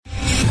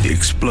The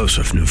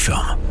explosive new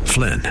film,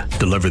 Flynn,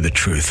 deliver the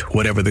truth,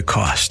 whatever the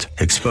cost,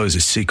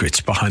 exposes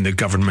secrets behind the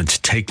government's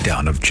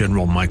takedown of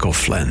General Michael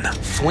Flynn.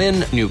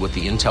 Flynn knew what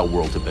the intel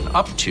world had been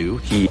up to.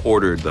 He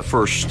ordered the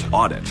first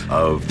audit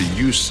of the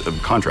use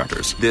of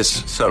contractors.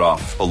 This set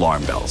off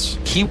alarm bells.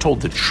 He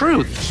told the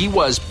truth. He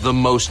was the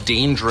most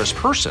dangerous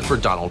person for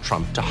Donald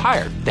Trump to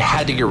hire. They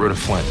had to get rid of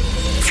Flynn.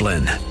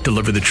 Flynn,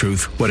 deliver the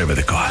truth, whatever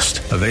the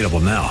cost. Available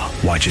now.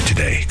 Watch it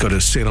today. Go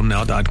to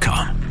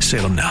salemnow.com.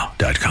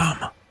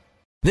 salemnow.com.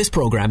 This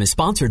program is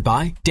sponsored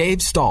by Dave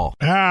Stahl.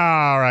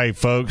 All right,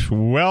 folks,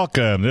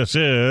 welcome. This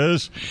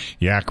is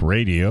Yak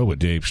Radio with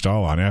Dave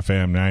Stahl on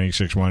FM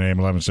 96.1 AM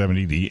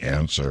 1170, The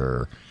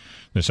Answer.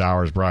 This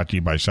hour is brought to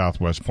you by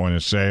Southwest Point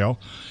of Sale.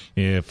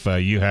 If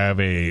you have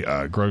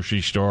a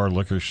grocery store,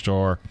 liquor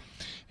store,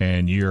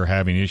 and you're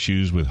having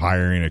issues with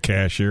hiring a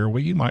cashier,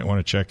 well, you might want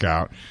to check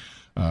out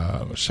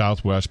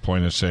Southwest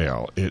Point of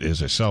Sale. It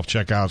is a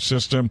self-checkout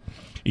system,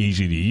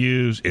 easy to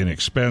use,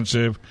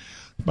 inexpensive.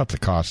 About the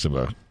cost of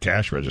a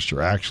cash register,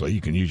 actually.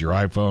 You can use your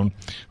iPhone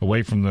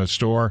away from the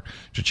store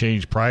to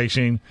change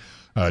pricing,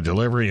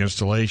 delivery,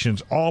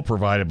 installations, all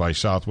provided by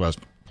Southwest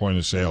Point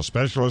of Sale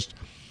specialists.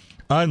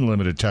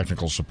 Unlimited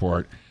technical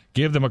support.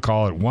 Give them a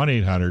call at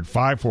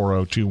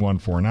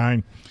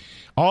 1-800-540-2149.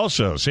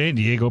 Also, San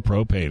Diego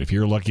Propane. If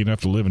you're lucky enough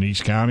to live in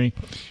East County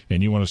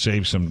and you want to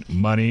save some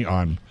money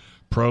on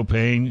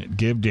propane,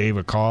 give Dave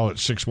a call at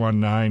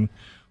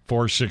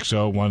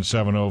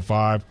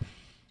 619-460-1705.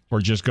 Or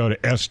just go to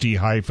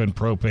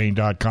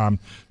sd-propane.com.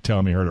 Tell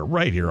them you heard it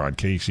right here on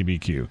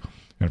KCBQ.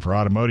 And for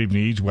automotive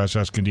needs, West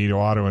Escondido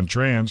Auto and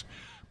Trans.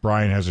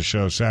 Brian has a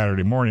show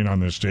Saturday morning on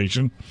this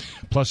station.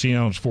 Plus, he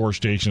owns 4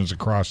 stations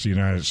across the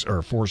United States,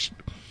 or 4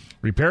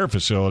 repair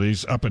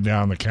facilities up and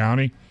down the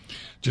county.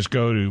 Just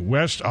go to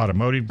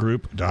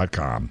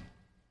westautomotivegroup.com.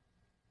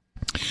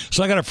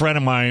 So I got a friend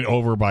of mine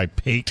over by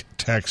Pate,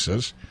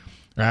 Texas.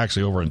 They're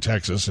actually over in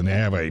Texas, and they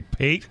have a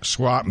Pate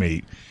swap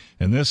meet.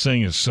 And this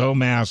thing is so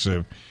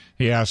massive.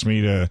 He asked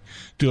me to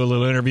do a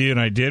little interview,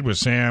 and I did with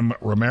Sam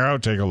Romero.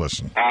 Take a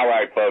listen. All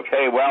right, folks.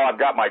 Hey, well, I've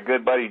got my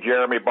good buddy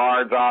Jeremy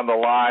Barnes on the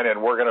line,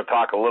 and we're going to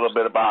talk a little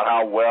bit about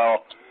how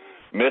well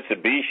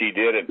Mitsubishi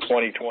did in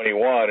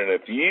 2021. And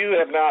if you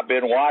have not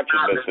been watching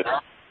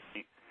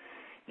Mitsubishi,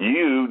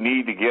 you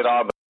need to get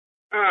on the...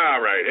 All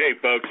right. Hey,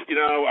 folks,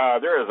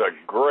 there is a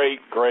great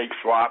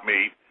swap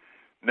meet.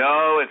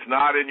 No, it's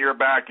not in your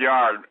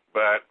backyard,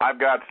 but I've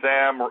got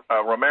Sam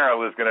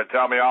Romero who's going to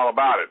tell me all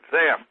about it.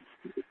 Sam.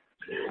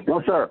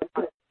 Yes, sir.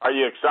 Are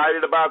you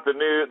excited about the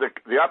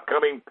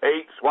upcoming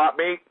Pate swap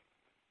meet?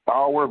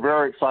 Oh, we're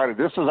very excited.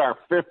 This is our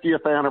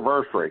 50th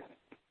anniversary.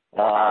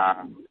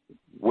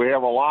 We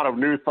have a lot of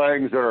new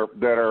things that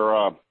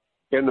are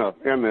in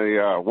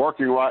the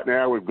working right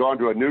now. We've gone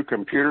to a new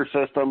computer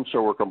system,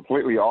 so we're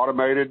completely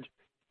automated.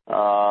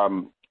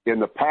 In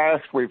the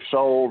past, we've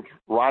sold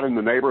right in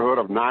the neighborhood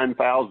of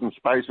 9,000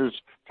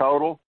 spaces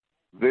total.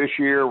 This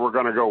year, we're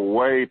going to go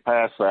way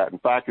past that. In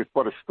fact, it's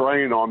put a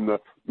strain on the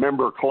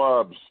member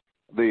clubs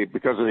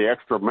because of the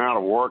extra amount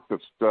of work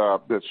that's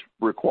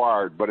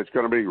required. But it's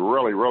going to be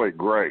really, really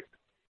great.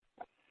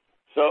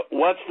 So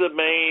what's the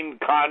main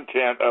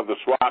content of the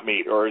swap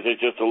meet, or is it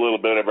just a little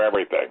bit of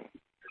everything?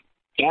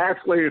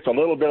 Actually, it's a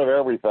little bit of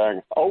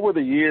everything. Over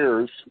the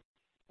years,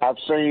 I've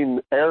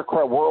seen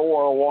aircraft, World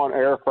War I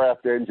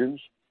aircraft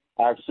engines.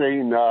 I've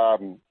seen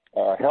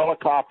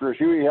helicopters.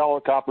 Huey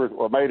helicopters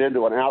were made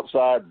into an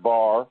outside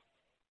bar.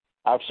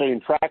 I've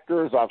seen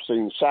tractors. I've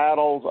seen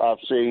saddles.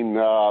 I've seen,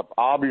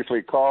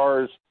 obviously,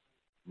 cars,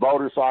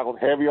 motorcycles,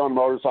 heavy on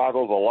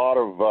motorcycles, a lot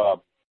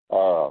of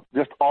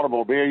just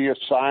automobilia,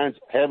 signs,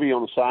 heavy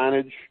on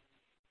signage,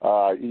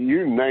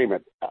 you name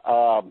it.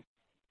 I'll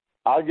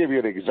give you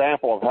an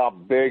example of how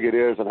big it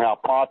is and how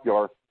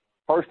popular.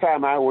 First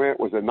time I went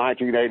was in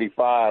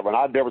 1985, and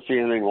I'd never seen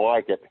anything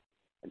like it.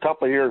 A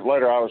couple of years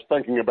later, I was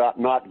thinking about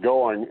not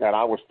going, and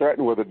I was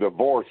threatened with a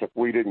divorce if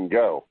we didn't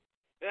go.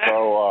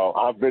 So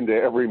I've been to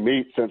every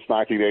meet since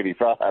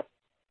 1985.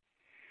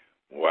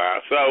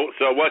 Wow. So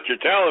what you're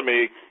telling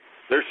me,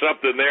 there's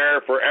something there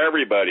for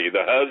everybody,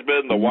 the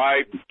husband, the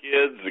wife, the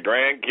kids, the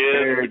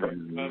grandkids.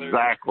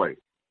 Exactly.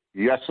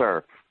 Yes,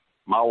 sir.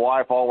 My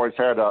wife always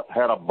had a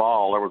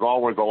ball. There was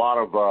always a lot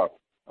of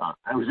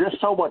there was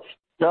just so much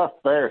stuff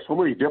there, so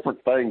many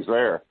different things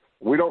there.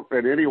 We don't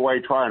in any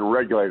way try and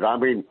regulate it. I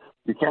mean,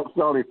 you can't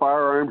sell any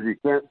firearms, you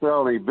can't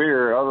sell any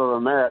beer. Other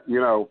than that,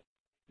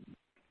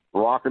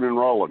 rocking and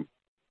rolling.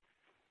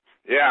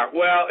 Yeah,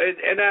 well,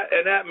 and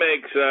that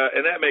makes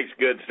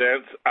good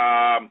sense.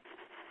 How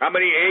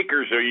many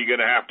acres are you going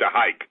to have to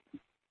hike?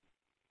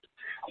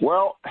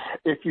 Well,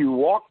 if you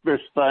walk this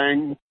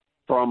thing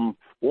from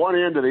one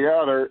end to the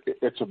other,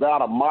 it's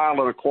about 1.25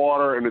 miles,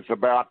 and it's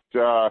about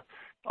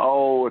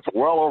it's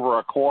well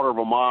over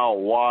 1/4 mile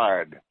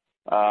wide.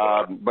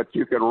 But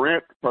you can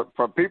rent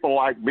for people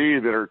like me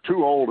that are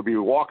too old to be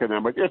walking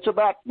them. But it's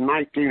about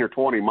 19 or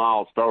 20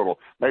 miles total,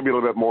 maybe a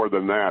little bit more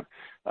than that.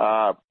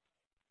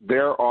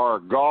 There are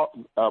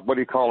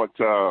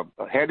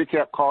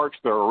handicap carts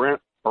that are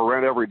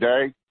rent every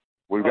day.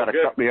 We've got a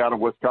company out of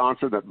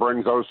Wisconsin that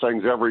brings those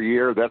things every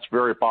year. That's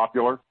very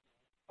popular.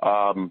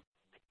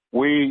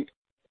 We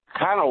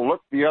kind of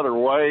look the other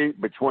way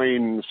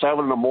between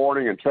 7 in the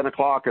morning and 10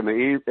 o'clock in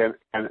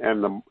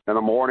the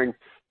morning,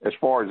 as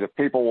far as if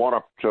people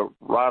want to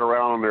ride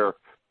around on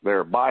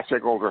their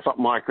bicycles or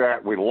something like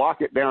that. We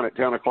lock it down at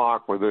 10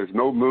 o'clock where there's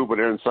no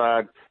movement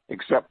inside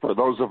except for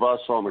those of us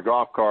on the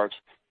golf carts.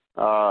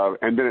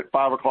 And then at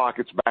 5 o'clock,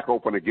 it's back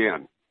open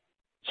again.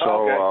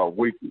 So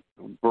we're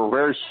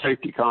very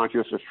safety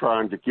conscious as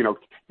trying to,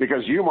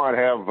 because you might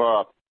have,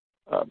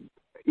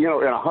 in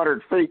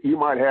 100 feet, you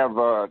might have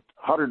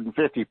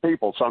 150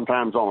 people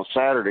sometimes on a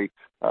Saturday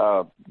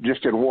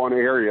just in one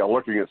area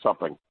looking at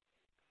something.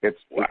 It's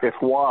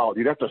wild.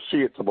 You'd have to see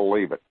it to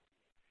believe it.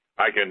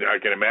 I can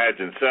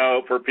imagine.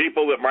 So for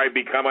people that might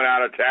be coming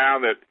out of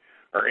town that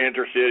are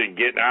interested in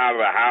getting out of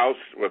the house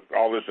with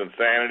all this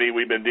insanity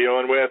we've been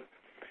dealing with,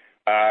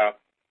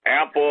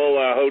 ample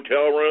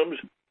hotel rooms?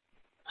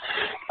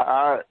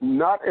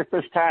 Not at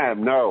this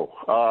time, no.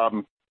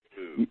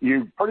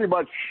 You pretty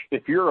much,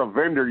 if you're a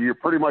vendor, you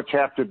pretty much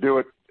have to do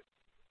it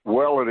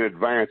well in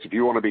advance if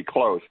you want to be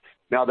close.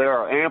 Now, there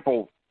are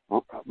ample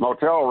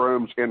motel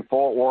rooms in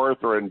Fort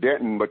Worth or in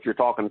Denton, but you're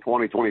talking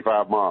 20,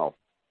 25 miles.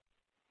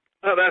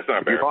 Oh, that's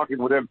not bad. You're talking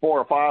within 4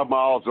 or 5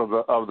 miles of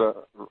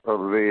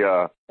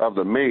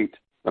the meet.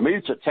 The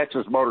meet's at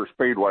Texas Motor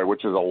Speedway,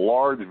 which is a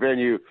large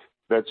venue.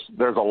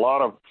 There's a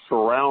lot of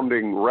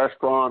surrounding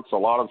restaurants, a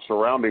lot of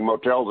surrounding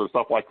motels and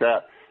stuff like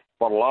that.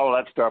 But a lot of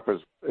that stuff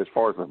is, as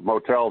far as the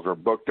motels, are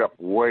booked up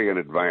way in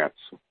advance.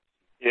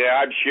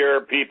 Yeah, I'm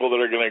sure people that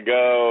are going to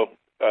go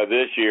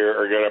this year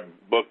are going to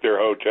book their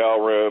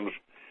hotel rooms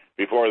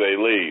before they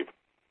leave.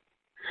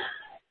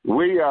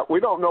 We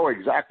don't know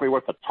exactly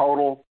what the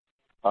total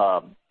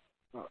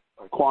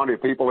quantity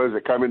of people is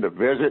that come in to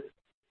visit,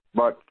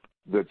 but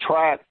the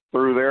track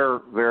through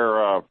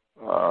their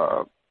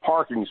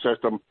parking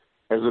system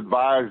has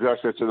advised us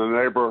it's in the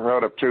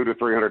neighborhood of 200,000 to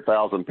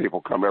 300,000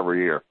 people come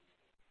every year.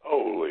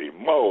 Holy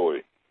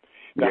moly!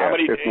 Now, yeah, how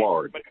many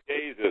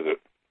days is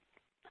it?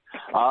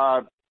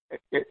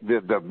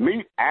 The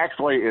meet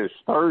actually is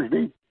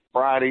Thursday,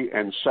 Friday,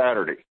 and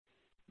Saturday.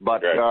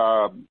 But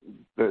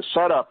the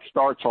setup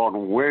starts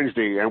on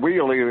Wednesday, and we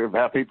usually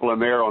have people in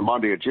there on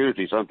Monday and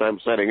Tuesday,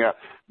 sometimes setting up.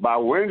 By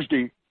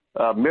Wednesday,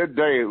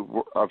 midday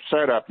of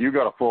setup, you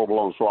got a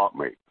full-blown swap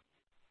meet.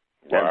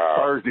 Wow. And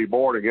Thursday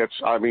morning,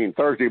 it's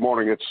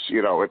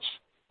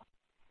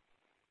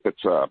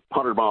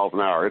 100 miles an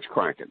hour. It's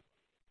cranking.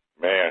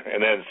 Man,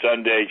 and then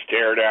Sundays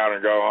tear down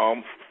and go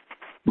home?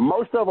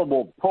 Most of them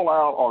will pull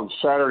out on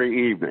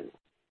Saturday evening.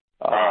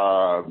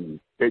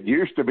 It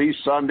used to be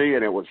Sunday,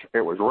 and it was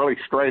really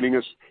straining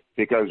us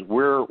because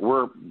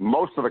we're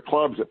most of the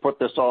clubs that put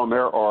this on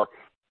there are.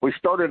 We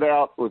started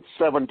out with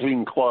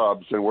 17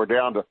 clubs, and we're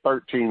down to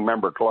 13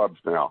 member clubs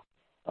now.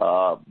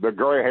 The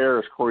gray hair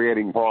is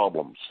creating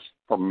problems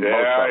from most of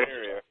us. I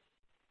hear you.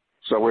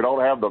 So we don't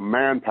have the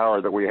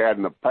manpower that we had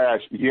in the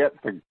past. Yet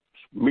the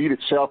meet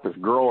itself is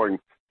growing,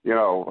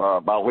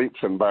 by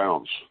leaps and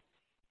bounds.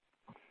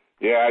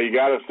 Yeah, you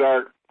got to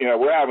start.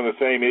 We're having the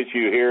same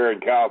issue here in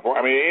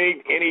California. I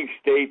mean, any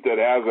state that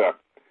has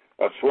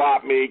a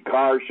swap meet,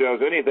 car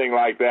shows, anything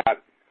like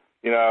that,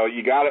 we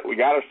got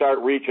to start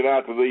reaching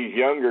out to these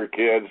younger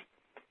kids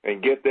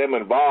and get them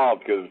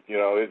involved because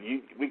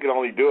we can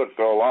only do it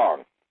so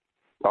long.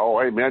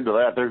 Oh, amen to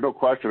that. There's no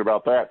question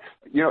about that.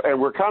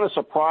 And we're kind of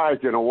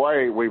surprised in a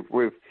way.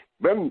 We've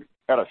been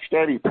at a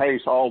steady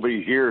pace all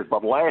these years,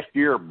 but last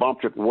year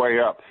bumped it way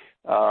up.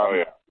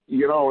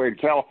 In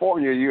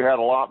California, you had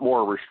a lot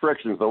more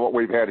restrictions than what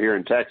we've had here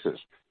in Texas.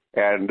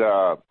 And,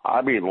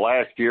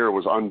 last year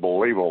was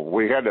unbelievable.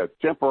 We had a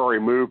temporary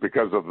move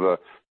because of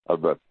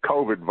the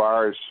COVID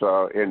virus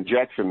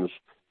injections.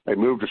 They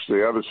moved us to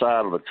the other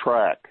side of the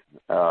track.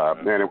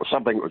 And it was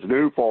something that was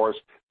new for us,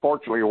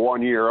 fortunately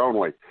 1 year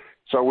only.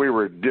 So we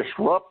were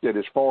disrupted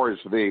as far as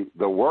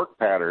the work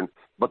pattern,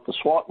 but the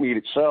swap meet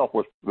itself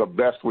was the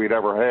best we'd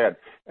ever had.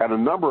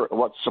 And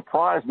what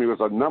surprised me was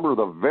a number of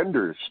the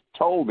vendors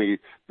told me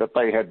that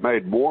they had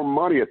made more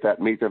money at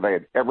that meet than they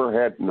had ever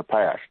had in the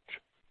past.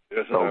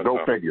 So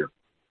go figure.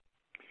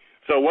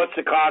 So what's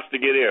the cost to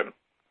get in?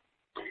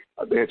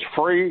 It's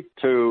free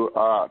to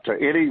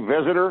any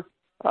visitor.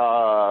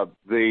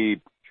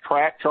 The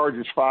track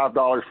charges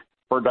 $5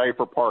 per day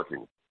for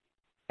parking.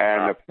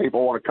 And if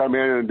people want to come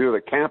in and do the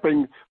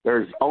camping,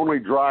 there's only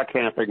dry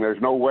camping. There's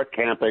no wet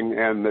camping,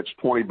 and it's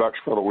 $20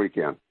 for the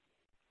weekend.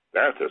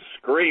 That's a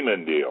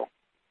screaming deal.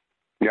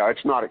 Yeah,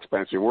 it's not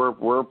expensive.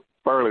 We're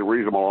fairly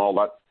reasonable on all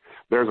that.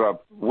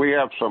 We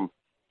have some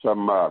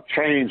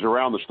chains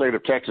around the state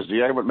of Texas.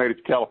 You haven't made it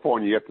to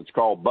California yet. That's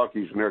called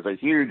Buc-ee's, and there's a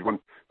huge one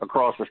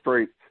across the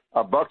street.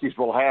 Buc-ee's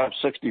will have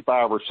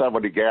 65 or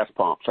 70 gas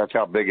pumps. That's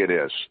how big it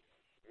is.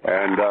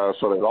 And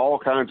so there's all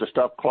kinds of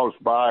stuff close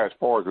by as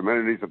far as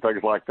amenities and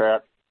things like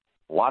that.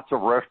 Lots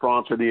of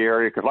restaurants in the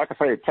area. Because like I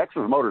say,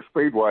 Texas Motor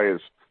Speedway is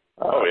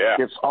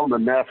it's on the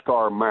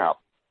NASCAR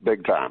map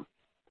big time.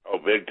 Oh,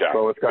 big time.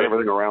 So it's got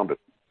everything around it.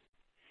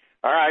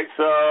 All right,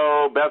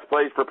 so best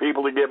place for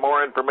people to get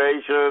more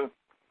information,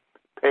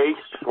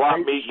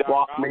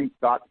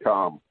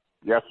 PaceSwapMeet.com.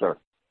 Yes, sir.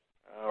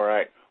 All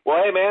right.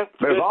 Well, hey, man.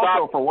 There's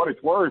also, for what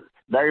it's worth,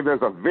 Dave,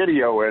 there's a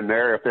video in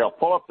there. If they'll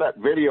pull up that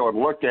video and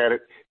look at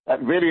it,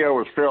 that video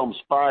was filmed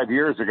 5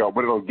 years ago,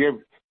 but it'll give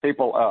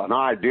people an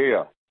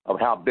idea of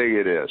how big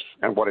it is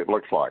and what it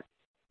looks like.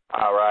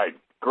 All right.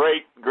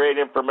 Great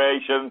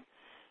information.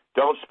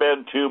 Don't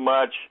spend too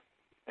much,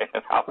 and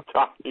I'll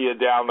talk to you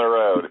down the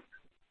road.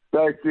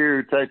 Thank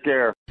you. Take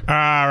care.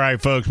 All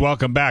right, folks,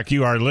 welcome back.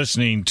 You are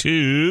listening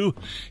to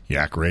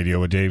Yak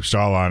Radio with Dave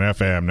Stahl on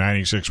FM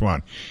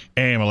 96.1,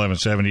 AM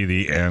 1170,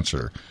 The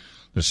Answer.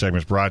 This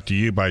segment is brought to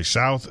you by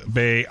South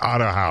Bay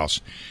Auto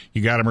House.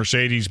 You got a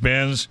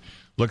Mercedes-Benz,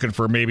 looking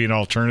for maybe an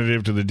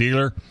alternative to the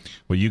dealer?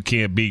 Well, you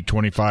can't beat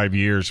 25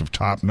 years of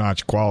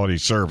top-notch quality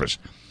service.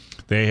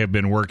 They have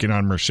been working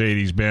on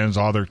Mercedes-Benz.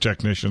 All their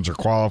technicians are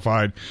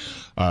qualified.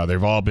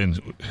 They've all been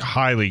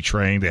highly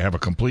trained. They have a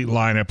complete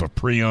lineup of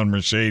pre-owned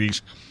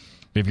Mercedes.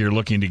 If you're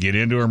looking to get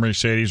into a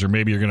Mercedes, or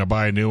maybe you're going to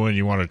buy a new one,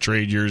 you want to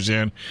trade yours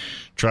in,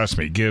 trust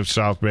me, give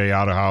South Bay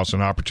Auto House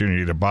an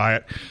opportunity to buy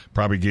it.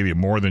 Probably give you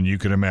more than you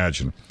can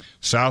imagine.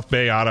 South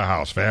Bay Auto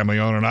House, family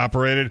owned and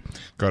operated.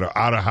 Go to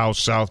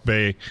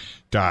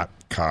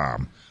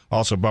AutoHouseSouthBay.com.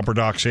 Also, Bumper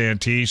Dock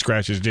Santee,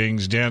 scratches,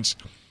 dings, dents,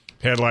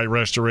 headlight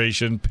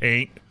restoration,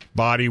 paint,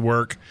 body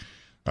work.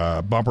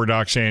 Bumper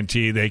Dock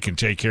Santee, they can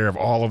take care of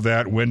all of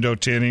that. Window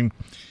tinting.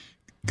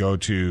 Go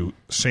to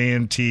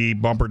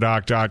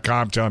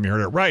SanteeBumperDock.com. Tell them you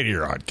heard it right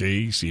here on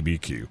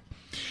KCBQ.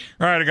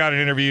 All right, I got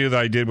an interview that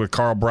I did with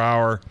Carl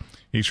Brower.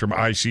 He's from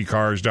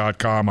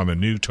iSeeCars.com on the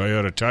new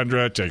Toyota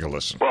Tundra. Take a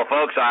listen. Well,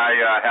 folks,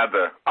 I had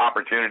the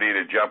opportunity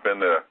to jump in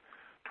the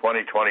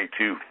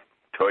 2022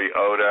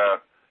 Toyota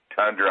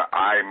Tundra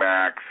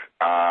IMAX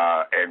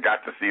and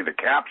got to see the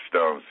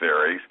Capstone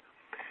Series.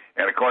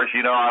 And, of course,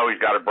 you know I always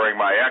got to bring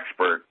my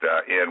expert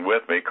in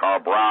with me, Carl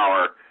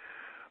Brower.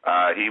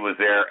 He was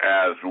there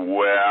as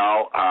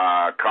well.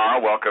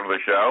 Carl, welcome to the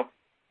show.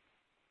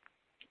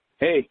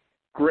 Hey,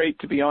 great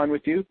to be on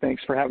with you.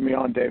 Thanks for having me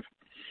on, Dave.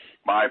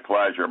 My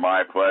pleasure,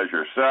 my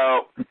pleasure.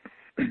 So,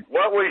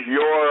 what was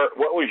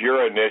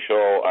your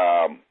initial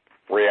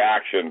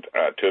reaction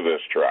to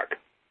this truck?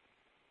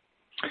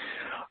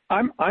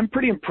 I'm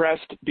pretty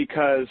impressed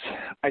because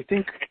I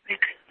think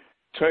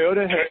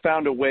Toyota has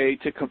found a way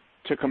to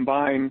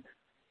combine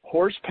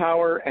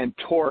horsepower and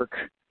torque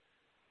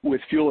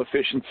with fuel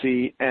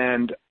efficiency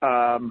and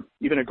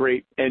even a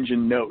great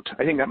engine note.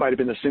 I think that might have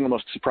been the single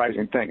most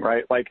surprising thing,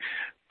 right? Like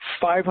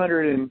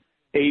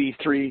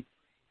 583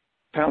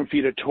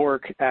 pound-feet of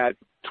torque at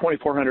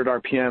 2,400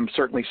 RPM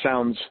certainly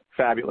sounds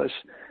fabulous.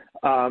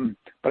 But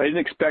I didn't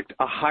expect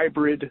a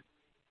hybrid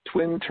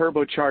twin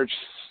turbocharged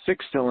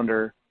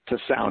six-cylinder to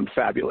sound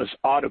fabulous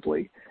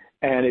audibly.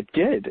 And it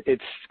did.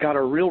 It's got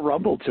a real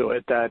rumble to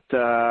it that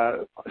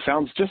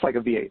sounds just like a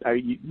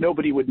V8.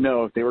 Nobody would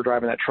know if they were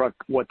driving that truck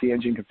what the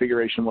engine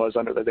configuration was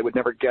under that. They would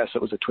never guess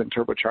it was a twin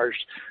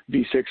turbocharged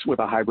V6 with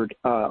a hybrid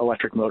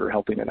electric motor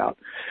helping it out.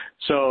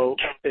 So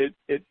it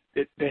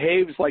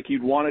behaves like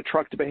you'd want a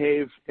truck to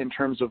behave in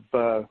terms of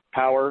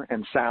power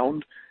and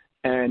sound,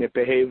 and it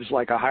behaves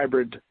like a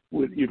hybrid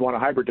you'd want a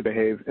hybrid to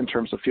behave in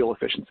terms of fuel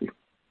efficiency.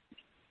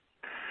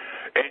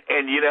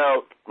 And you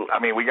know, I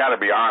mean, we got to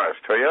be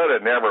honest.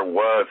 Toyota never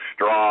was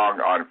strong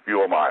on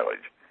fuel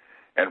mileage,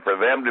 and for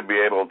them to be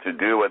able to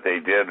do what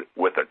they did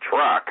with a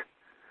truck,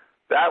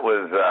 that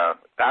was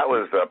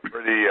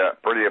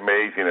pretty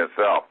amazing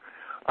itself.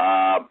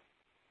 I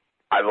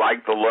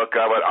like the look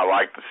of it. I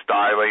like the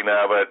styling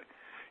of it.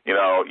 You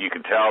know, you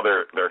can tell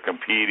they're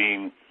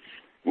competing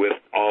with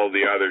all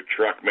the other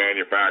truck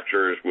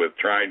manufacturers with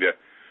trying to,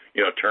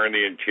 you know, turn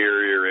the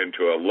interior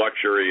into a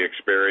luxury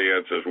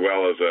experience as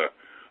well as a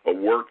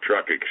work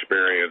truck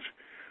experience.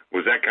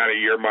 Was that kind of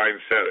your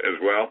mindset as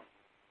well?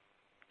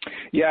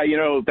 Yeah, you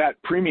know, that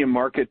premium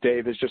market,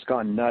 Dave, has just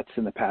gone nuts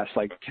in the past,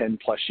 10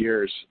 plus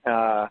years.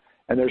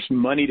 And there's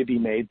money to be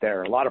made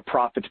there, a lot of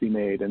profit to be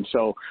made. And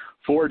so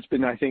Ford's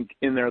been, I think,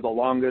 in there the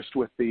longest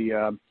with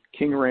the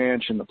King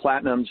Ranch and the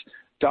Platinums.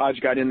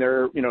 Dodge got in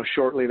there, you know,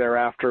 shortly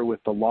thereafter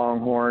with the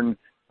Longhorn.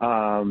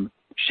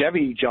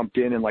 Chevy jumped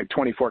in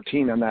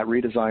 2014 on that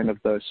redesign of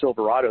the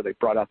Silverado. They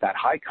brought out that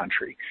High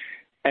Country.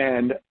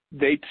 And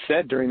they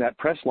said during that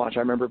press launch, I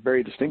remember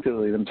very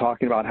distinctively them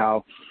talking about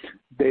how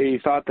they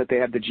thought that they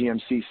had the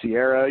GMC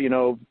Sierra, you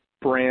know,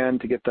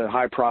 brand to get the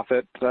high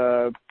profit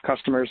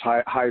customers,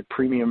 high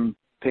premium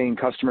paying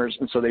customers.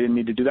 And so they didn't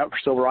need to do that for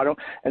Silverado.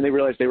 And they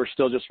realized they were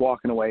still just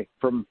walking away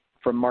from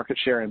market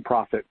share and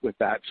profit with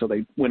that. So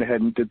they went ahead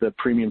and did the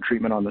premium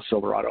treatment on the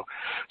Silverado.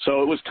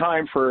 So it was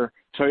time for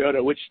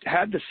Toyota, which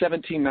had the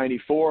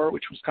 1794,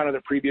 which was kind of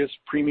the previous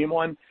premium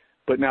one.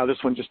 But now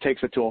this one just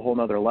takes it to a whole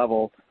nother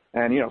level.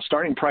 And, you know,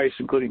 starting price,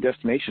 including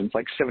destinations,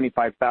 like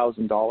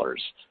 $75,000,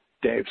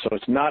 Dave. So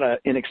it's not an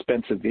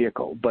inexpensive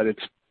vehicle, but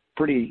it's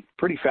pretty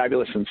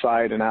fabulous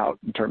inside and out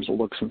in terms of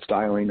looks and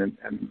styling and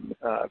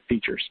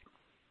features.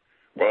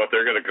 Well, if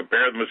they're going to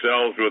compare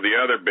themselves with the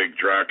other big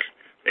trucks,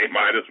 they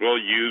might as well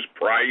use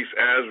price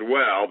as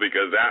well,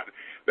 because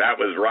that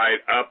was right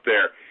up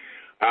there.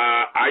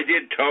 I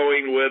did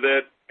towing with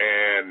it,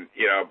 and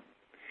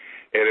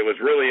and it was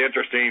really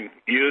interesting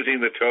using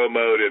the tow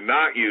mode and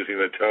not using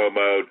the tow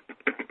mode.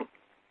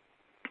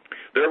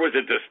 There was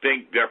a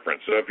distinct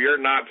difference. So if you're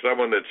not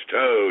someone that's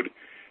towed,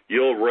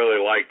 you'll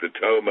really like the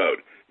tow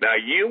mode. Now,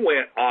 you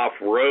went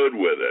off-road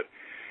with it,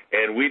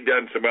 and we'd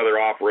done some other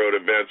off-road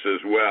events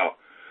as well.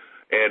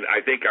 And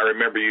I think I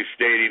remember you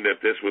stating that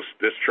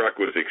this truck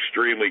was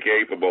extremely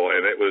capable,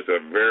 and it was a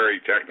very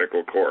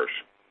technical course.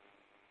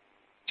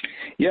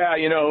 Yeah,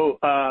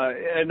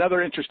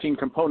 another interesting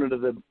component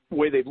of the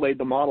way they've laid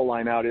the model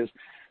line out is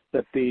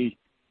that the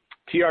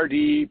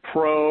TRD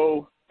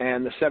Pro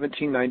and the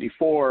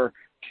 1794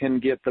 can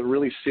get the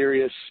really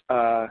serious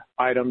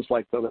items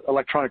like the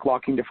electronic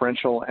locking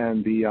differential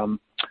and the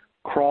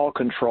crawl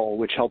control,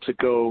 which helps it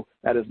go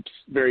at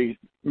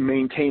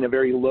maintain a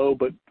very low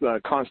but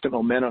constant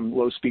momentum,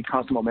 low speed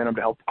constant momentum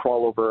to help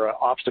crawl over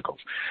obstacles.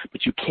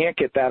 But you can't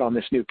get that on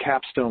this new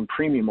Capstone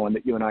Premium one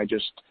that you and I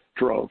just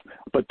drove.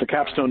 But the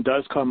Capstone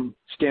does come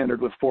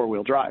standard with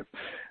 4-wheel drive.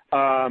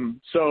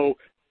 So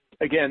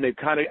again, they've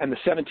and the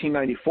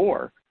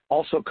 1794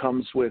 also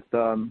comes with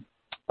the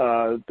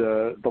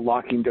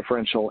locking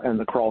differential and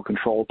the crawl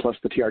control plus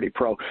the TRD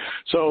Pro.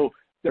 So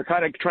they're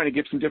kind of trying to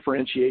give some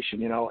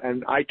differentiation,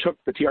 and I took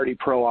the TRD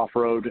Pro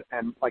off-road,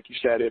 and like you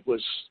said, it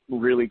was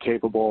really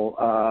capable.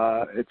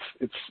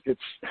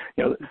 It's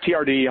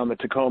TRD on the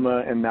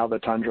Tacoma and now the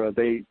Tundra,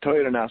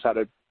 Toyota knows how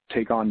to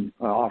take on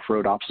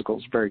off-road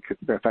obstacles very,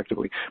 very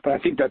effectively. But I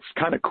think that's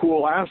kind of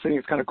cool. I honestly think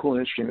it's kind of cool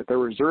and interesting that they're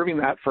reserving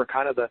that for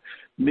kind of the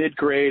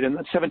mid-grade, and the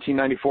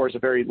 1794 is a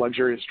very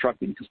luxurious truck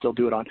that you can still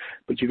do it on.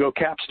 But you go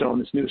Capstone,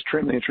 this newest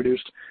trim they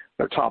introduced,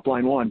 their top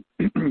line one,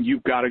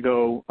 you've got to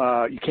go,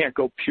 you can't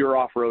go pure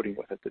off-roading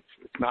with it. It's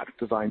not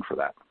designed for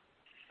that.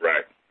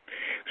 Right.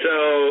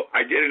 So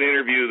I did an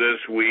interview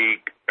this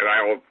week, and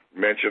I will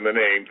mention the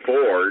name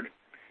Ford,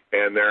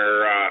 and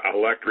their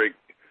electric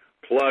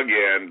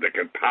plug-in that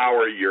can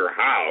power your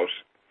house.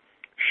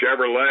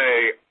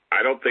 Chevrolet,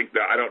 I don't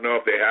know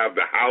if they have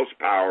the house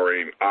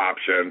powering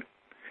option,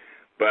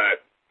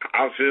 but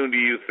how soon do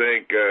you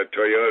think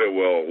Toyota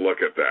will look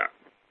at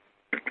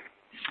that?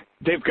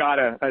 They've got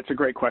to. That's a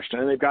great question,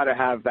 and they've got to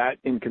have that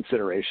in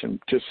consideration.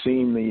 Just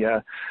seeing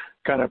the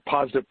kind of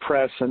positive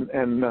press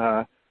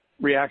and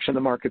reaction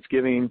the market's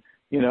giving,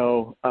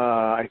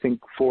 I think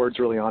Ford's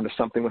really onto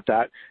something with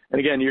that. And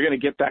again, you're going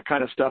to get that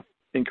kind of stuff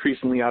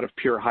increasingly out of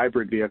pure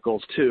hybrid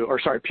vehicles too,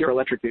 pure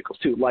electric vehicles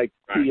too, like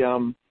right.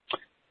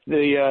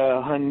 the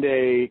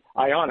Hyundai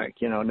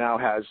Ioniq, now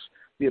has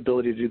the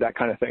ability to do that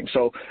kind of thing.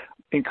 So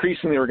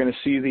increasingly we're going to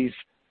see these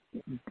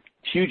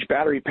huge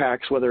battery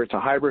packs, whether it's a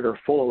hybrid or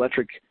full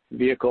electric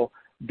vehicle,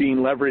 being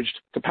leveraged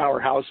to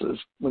power houses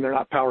when they're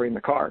not powering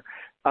the car.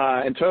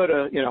 And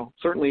Toyota,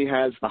 certainly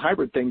has the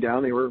hybrid thing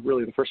down. They were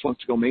really the first ones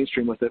to go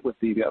mainstream with it with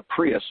the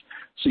Prius.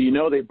 So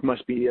they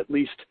must be at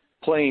least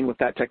playing with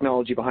that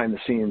technology behind the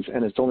scenes,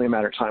 and it's only a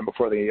matter of time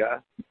before they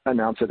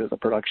announce it as a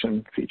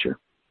production feature.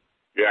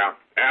 Yeah,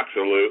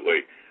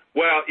 absolutely.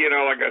 Well,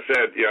 like I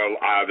said,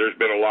 there's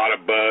been a lot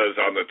of buzz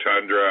on the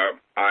Tundra,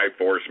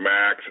 iForce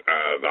Max,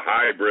 the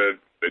hybrid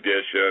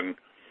edition,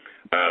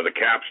 the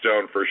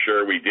Capstone for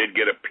sure. We did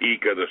get a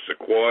peek of the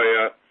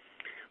Sequoia,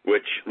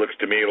 which looks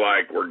to me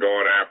like we're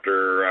going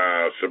after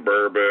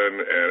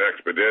Suburban and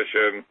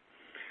Expedition.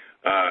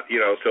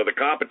 So the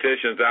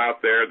competition's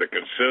out there, the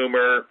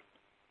consumer.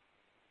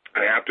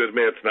 I have to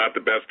admit, it's not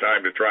the best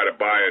time to try to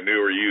buy a new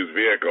or used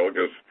vehicle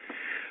because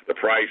the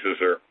prices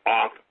are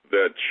off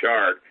the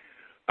chart.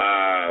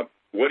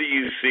 What do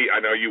you see?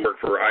 I know you work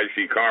for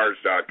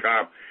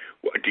iSeeCars.com.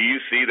 Do you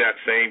see that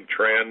same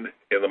trend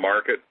in the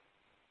market?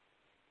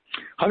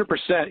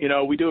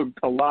 100%. We do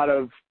a lot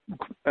of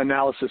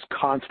analysis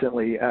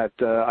constantly at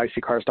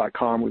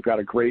iSeeCars.com. We've got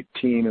a great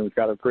team, and we've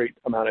got a great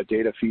amount of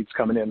data feeds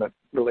coming in that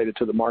related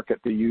to the market,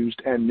 the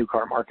used and new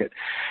car market.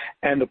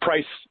 And the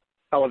price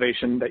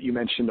elevation that you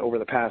mentioned over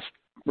the past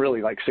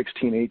really like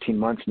 16, 18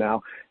 months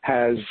now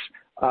has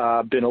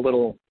been a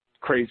little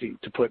crazy,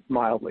 to put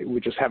mildly.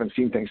 We just haven't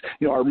seen things.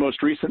 Our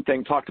most recent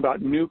thing talked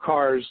about new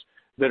cars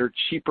that are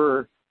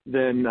cheaper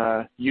than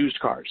used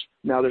cars.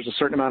 Now there's a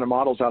certain amount of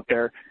models out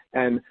there,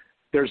 and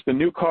there's the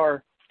new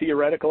car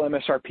theoretical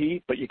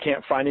MSRP, but you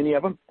can't find any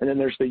of them. And then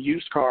there's the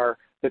used car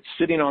that's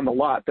sitting on the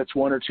lot that's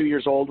 1 or 2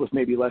 years old with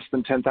maybe less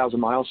than 10,000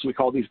 miles. So we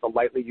call these the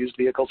lightly used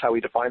vehicles, how we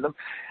define them.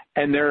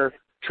 And they're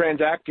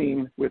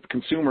transacting with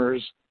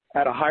consumers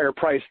at a higher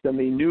price than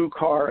the new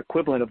car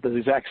equivalent of the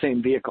exact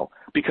same vehicle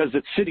because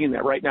it's sitting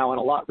there right now on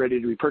a lot ready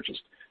to be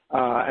purchased.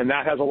 And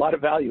that has a lot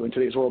of value in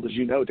today's world, as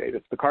you know, Dave.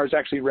 If the car's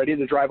actually ready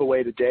to drive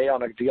away today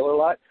on a dealer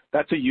lot,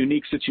 that's a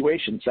unique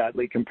situation,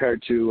 sadly,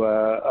 compared to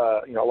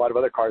a lot of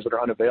other cars that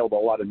are unavailable,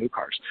 a lot of new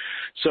cars.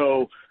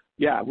 So,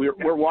 yeah,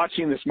 we're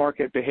watching this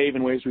market behave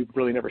in ways we've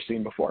really never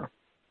seen before.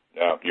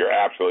 No, you're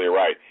absolutely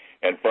right.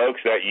 And, folks,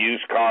 that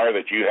used car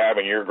that you have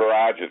in your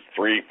garage is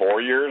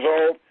 3-4 years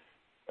old,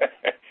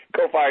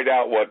 go find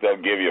out what they'll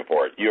give you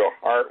for it. Your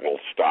heart will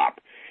stop.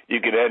 You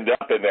could end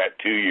up in that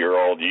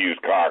 2-year-old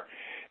used car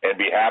and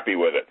be happy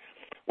with it.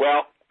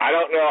 Well, I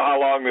don't know how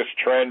long this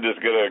trend is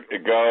going to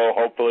go.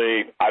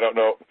 Hopefully, I don't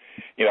know.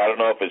 I don't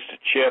know if it's the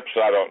chips.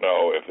 I don't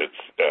know if it's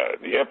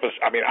the emphasis.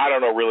 I mean, I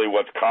don't know really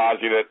what's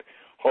causing it.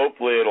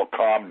 Hopefully it'll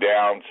calm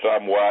down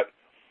somewhat,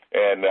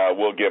 and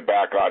we'll get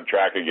back on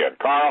track again.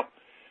 Carl,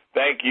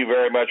 thank you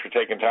very much for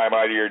taking time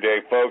out of your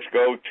day. Folks,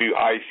 go to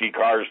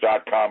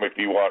iSeeCars.com if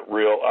you want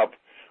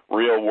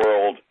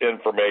real-world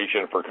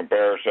information for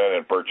comparison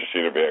and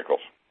purchasing of vehicles.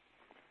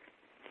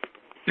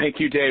 Thank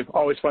you, Dave.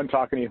 Always fun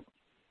talking to you.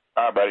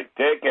 All right, buddy.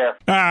 Take care.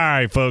 All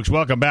right, folks.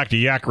 Welcome back to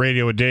Yak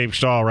Radio with Dave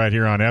Stahl right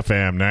here on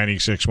FM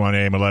 96.1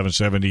 AM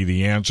 1170.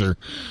 The Answer.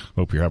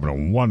 Hope you're having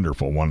a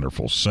wonderful,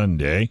 wonderful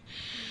Sunday.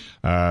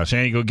 San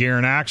Diego Gear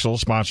and Axle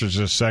sponsors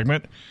this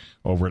segment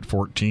over at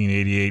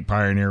 1488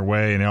 Pioneer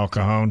Way in El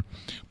Cajon.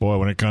 Boy,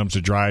 when it comes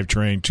to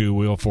drivetrain,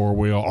 two-wheel,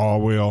 four-wheel,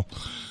 all-wheel,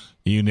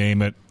 you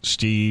name it,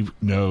 Steve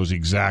knows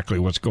exactly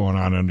what's going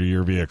on under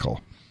your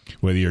vehicle.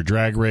 Whether you're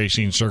drag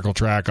racing, circle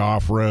track,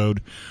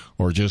 off-road,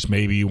 or just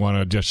maybe you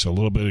want just a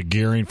little bit of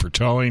gearing for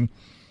towing,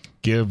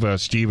 give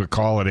Steve a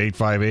call at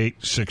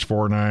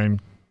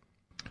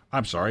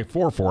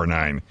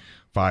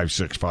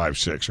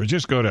 449-5656, or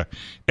just go to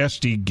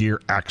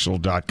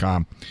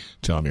sdgearaxle.com.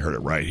 Tell them you heard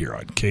it right here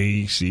on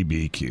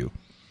KCBQ.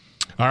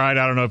 All right,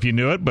 I don't know if you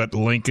knew it, but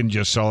Lincoln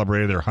just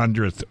celebrated their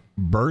 100th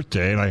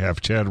birthday, and I have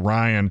Ted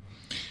Ryan.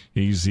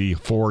 He's the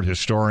Ford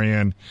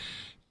historian.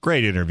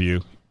 Great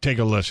interview. Take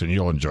a listen.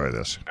 You'll enjoy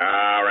this.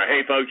 All right.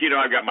 Hey, folks,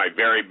 I've got my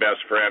very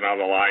best friend on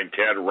the line,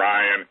 Ted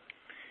Ryan.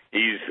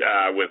 He's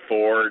with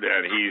Ford,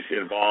 and he's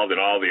involved in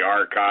all the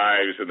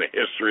archives and the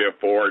history of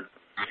Ford.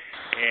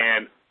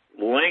 And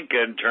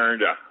Lincoln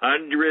turned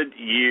 100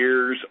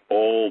 years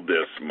old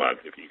this month,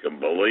 if you can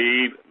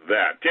believe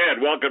that.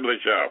 Ted, welcome to the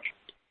show.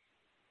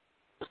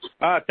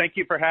 Thank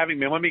you for having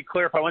me. Let me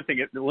clarify one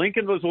thing.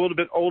 Lincoln was a little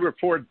bit older.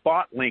 Ford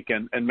bought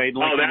Lincoln and made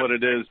Lincoln what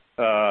it is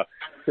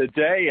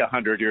today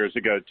 100 years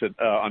ago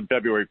on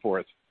February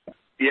 4th.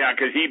 Yeah,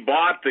 because he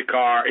bought the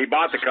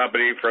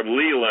company from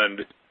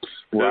Leland,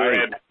 right, who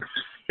had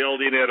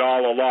building it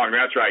all along.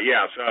 That's right,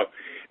 yeah. So,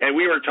 and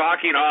we were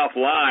talking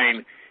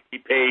offline. He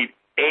paid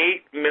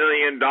 $8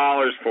 million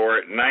for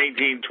it in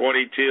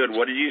 1922. And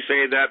what did you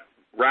say that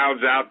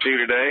rounds out to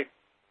today?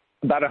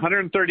 About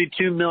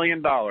 $132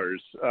 million,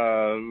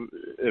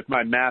 if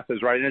my math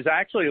is right. And it's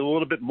actually a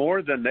little bit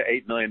more than the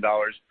 $8 million.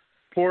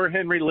 Poor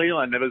Henry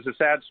Leland. It was a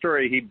sad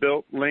story. He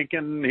built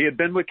Lincoln. He had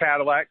been with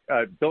Cadillac,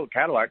 built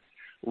Cadillac,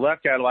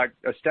 left Cadillac,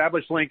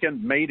 established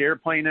Lincoln, made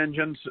airplane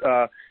engines,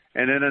 and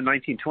then in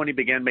 1920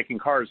 began making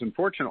cars.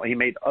 Unfortunately, he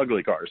made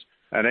ugly cars,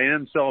 and they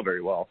didn't sell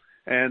very well.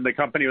 And the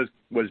company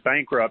was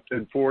bankrupt,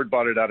 and Ford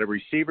bought it out of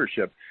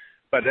receivership.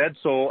 But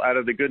Edsel, out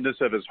of the goodness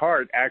of his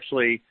heart,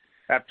 actually,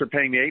 after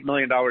paying the $8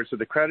 million to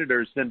the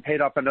creditors, then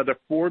paid off another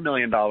 $4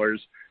 million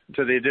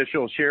to the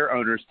additional share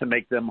owners to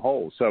make them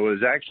whole. So it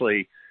was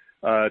actually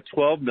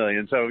 $12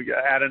 million. So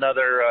add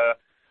another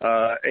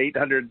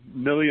 $800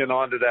 million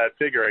onto that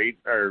figure,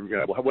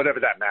 whatever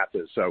that math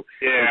is. So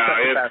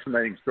it's a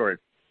fascinating story.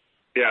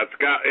 Yeah,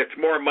 it's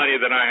more money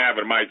than I have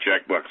in my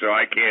checkbook, so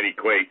I can't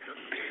equate.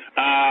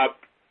 And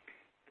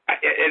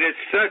it's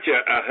such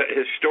a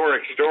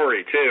historic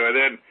story too.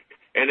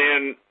 And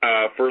then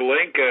for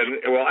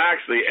Lincoln, well,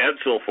 actually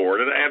Edsel Ford,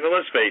 and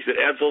let's face it,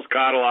 Edsel's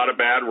caught a lot of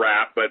bad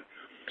rap, but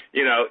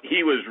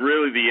he was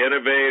really the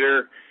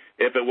innovator.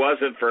 If it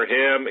wasn't for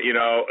him,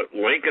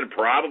 Lincoln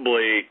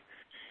probably,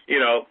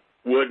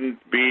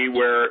 wouldn't be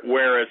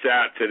where it's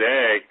at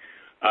today.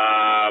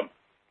 And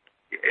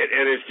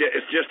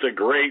it's just a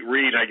great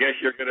read. I guess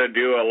you're going to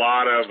do a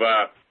lot of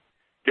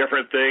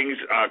different things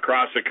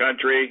across the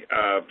country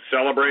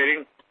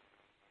celebrating.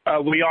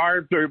 We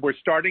are. We're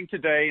starting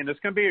today, and it's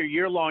going to be a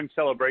year-long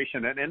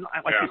celebration. And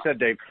like you said,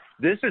 Dave,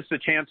 this is the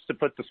chance to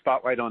put the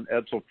spotlight on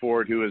Edsel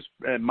Ford, who is,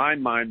 in my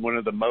mind, one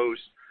of the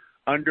most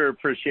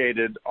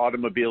underappreciated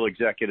automobile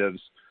executives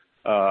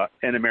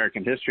in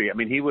American history. I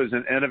mean, he was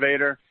an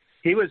innovator.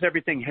 He was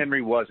everything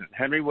Henry wasn't.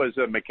 Henry was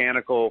a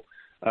mechanical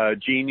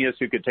genius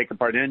who could take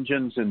apart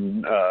engines,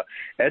 and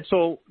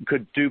Edsel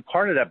could do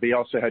part of that, but he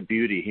also had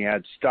beauty. He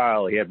had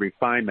style. He had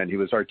refinement. He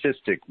was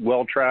artistic,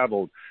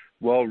 well-traveled,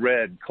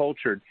 well-read,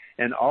 cultured,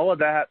 and all of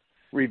that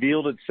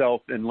revealed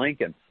itself in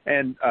Lincoln.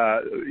 And,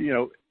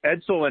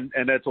 Edsel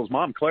and Edsel's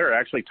mom, Claire,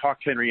 actually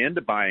talked Henry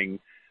into buying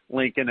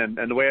Lincoln. And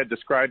the way I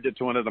described it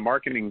to one of the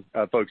marketing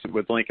folks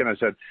with Lincoln, I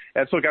said,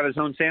 Edsel got his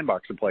own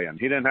sandbox to play in.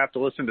 He didn't have to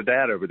listen to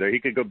Dad over there. He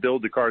could go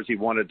build the cars he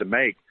wanted to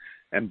make.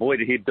 And boy,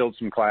 did he build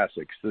some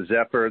classics. The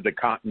Zephyr, the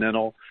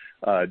Continental,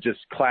 just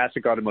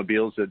classic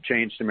automobiles that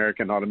changed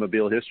American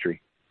automobile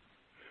history.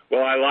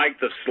 Well, I like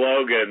the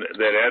slogan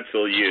that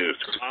Edsel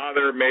used.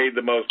 Father made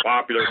the most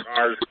popular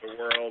cars in the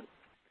world.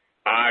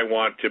 I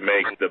want to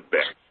make the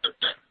best.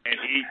 And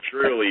he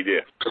truly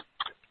did.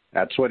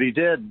 That's what he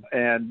did.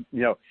 And,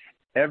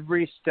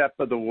 every step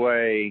of the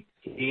way,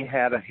 he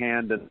had a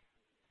hand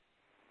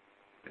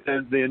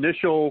in the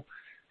initial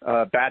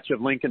batch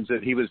of Lincolns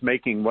that he was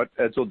making, what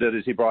Edsel did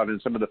is he brought in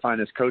some of the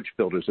finest coach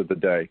builders of the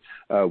day,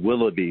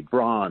 Willoughby,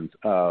 Braun,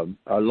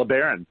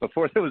 LeBaron.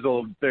 Before there was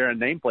a LeBaron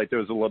nameplate, there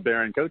was a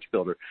LeBaron coach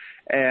builder.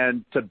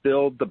 And to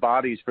build the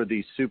bodies for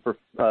these super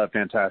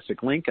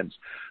fantastic Lincolns.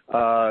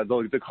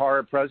 The car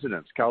of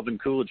presidents. Calvin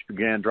Coolidge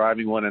began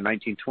driving one in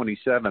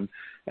 1927,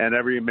 and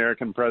every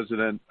American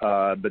president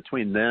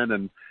between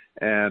then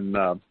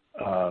and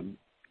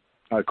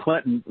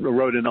Clinton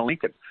rode in a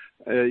Lincoln.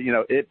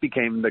 It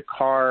became the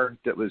car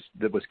that was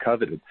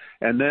coveted.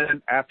 And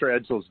then after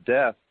Edsel's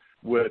death,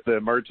 with the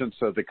emergence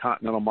of the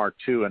Continental Mark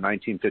II in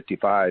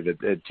 1955,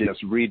 it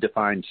just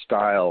redefined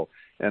style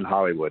in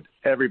Hollywood.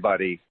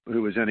 Everybody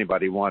who was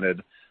anybody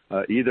wanted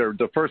either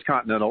the first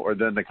Continental or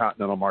then the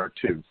Continental Mark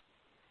II.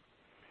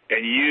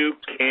 And you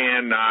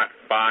cannot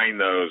find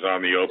those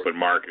on the open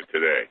market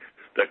today.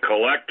 The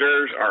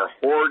collectors are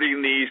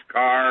hoarding these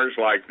cars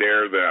like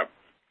they're a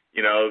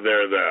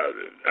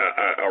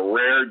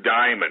rare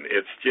diamond.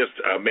 It's just,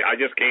 I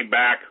just came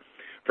back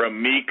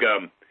from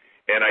Mecum,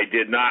 and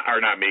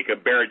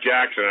Barrett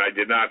Jackson, and I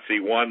did not see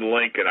one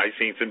Lincoln. I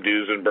seen some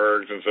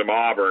Duesenbergs and some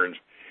Auburns,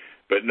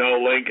 but no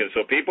Lincoln.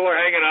 So people are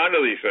hanging on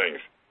to these things.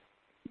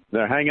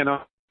 They're hanging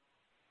on.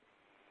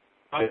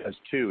 He has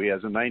two. He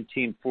has a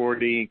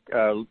 1940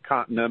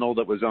 Continental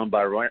that was owned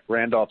by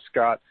Randolph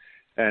Scott,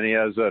 and he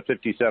has a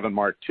 57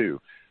 Mark II.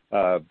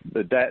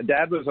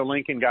 Dad was a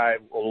Lincoln guy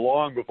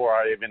long before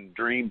I even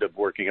dreamed of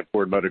working at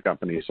Ford Motor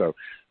Company, so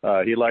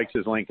he likes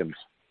his Lincolns.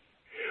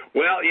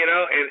 Well,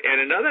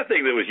 and another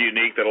thing that was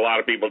unique that a lot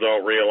of people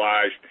don't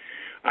realize,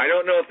 I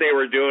don't know if they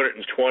were doing it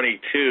in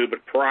 22,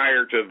 but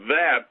prior to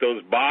that,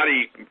 those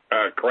body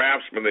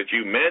craftsmen that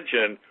you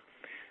mentioned,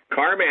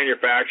 car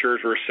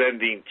manufacturers were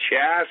sending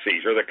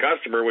chassis, or the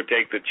customer would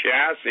take the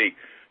chassis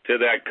to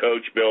that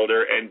coach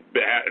builder, and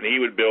he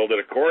would build it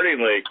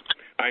accordingly.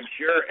 I'm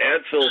sure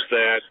Edsel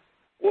said,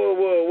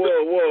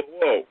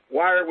 whoa,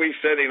 why are we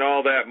sending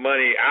all that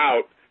money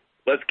out?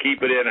 Let's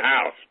keep it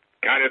in-house.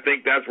 Kind of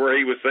think that's where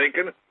he was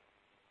thinking?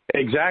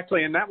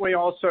 Exactly, and that way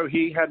also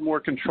he had more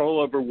control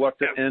over what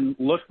the end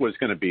look was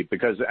going to be,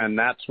 and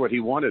that's what he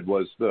wanted,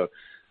 was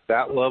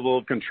that level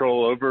of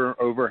control over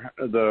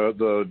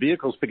the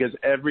vehicles, because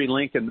every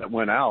Lincoln that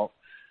went out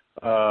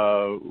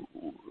was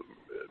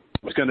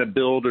going to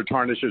build or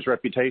tarnish his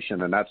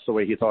reputation, and that's the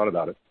way he thought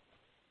about it.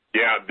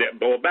 Yeah,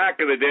 well, back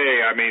in the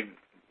day, I mean,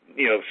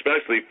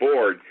 especially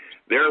Ford,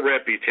 their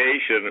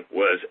reputation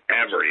was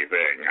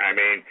everything. I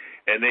mean,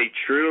 and they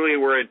truly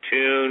were in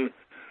tune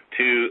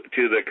to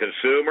the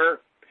consumer,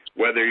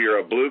 whether you're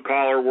a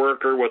blue-collar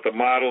worker with a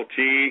Model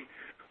T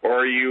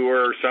or you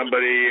were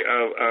somebody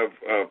of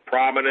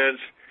prominence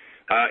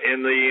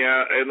in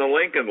the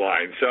Lincoln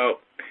line. So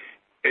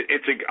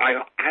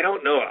I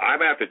don't know. I'm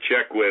going to have to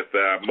check with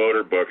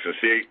Motor Books and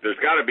see. There's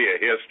got to be a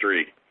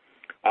history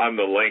on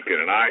the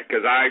Lincoln, and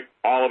because I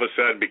all of a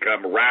sudden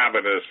become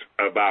ravenous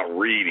about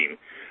reading.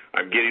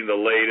 I'm getting the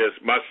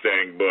latest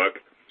Mustang book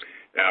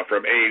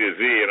from A to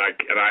Z, and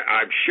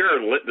I'm sure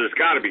there's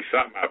got to be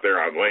something out there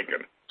on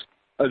Lincoln.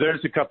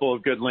 There's a couple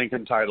of good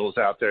Lincoln titles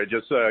out there.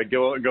 Just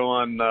go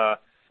on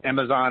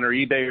Amazon or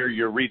eBay or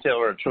your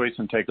retailer of choice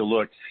and take a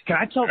look. Can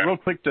I tell real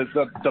quick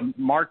the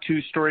Mark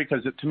II story?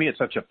 Because to me it's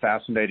such a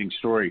fascinating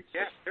story.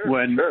 Yeah,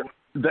 sure.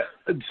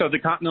 So the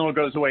Continental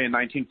goes away in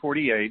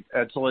 1948.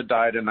 Edsel had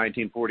died in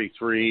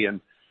 1943, and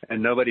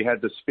nobody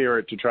had the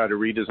spirit to try to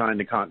redesign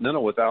the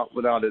Continental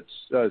without its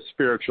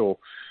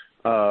spiritual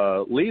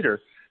leader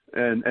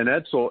and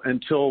Edsel,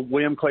 until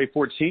William Clay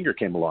Ford Sr.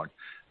 came along.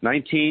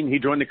 He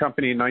joined the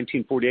company in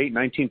 1948.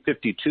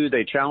 1952,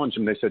 they challenged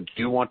him. They said, "Do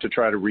you want to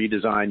try to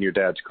redesign your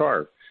dad's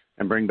car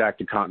and bring back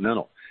the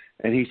Continental?"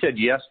 And he said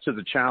yes to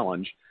the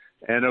challenge.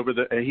 And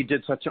he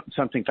did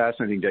something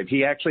fascinating, Dave.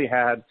 He actually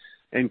had,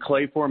 in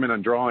clay form and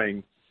on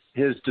drawing,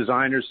 his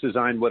designers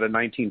designed what a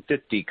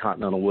 1950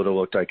 Continental would have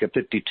looked like, a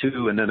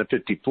 52 and then a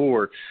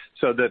 54,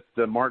 so that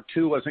the Mark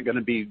II wasn't going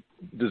to be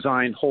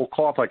designed whole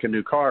cloth like a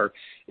new car.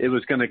 It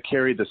was going to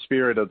carry the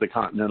spirit of the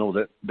Continental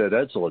that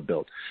Edsel had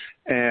built.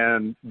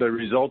 And the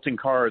resulting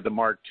car, the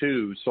Mark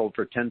II, sold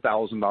for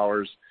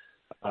 $10,000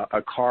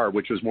 a car,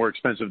 which was more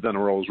expensive than a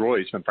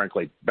Rolls-Royce, and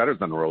frankly better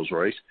than a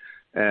Rolls-Royce,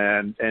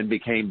 and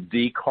became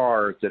the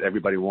car that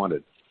everybody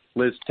wanted.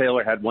 Liz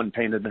Taylor had one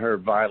painted in her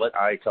violet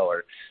eye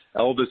color.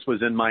 Elvis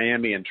was in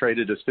Miami and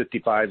traded his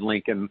 55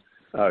 Lincoln,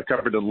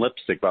 covered in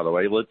lipstick, by the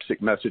way,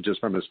 lipstick messages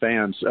from his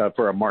fans,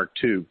 for a Mark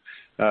II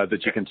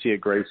that you can see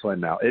at Graceland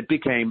now. It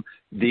became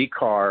the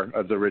car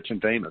of the rich and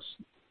famous.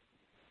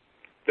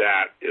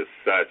 That is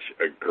that's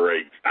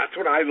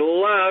what I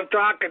love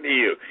talking to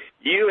you.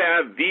 You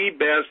have the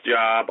best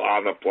job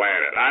on the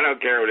planet. I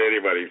don't care what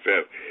anybody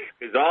says,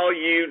 because all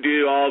you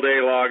do all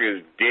day long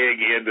is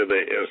dig into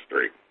the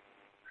history.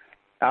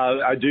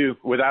 I do,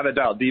 without a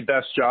doubt, the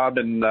best job.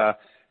 And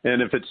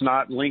if it's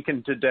not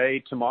Lincoln today,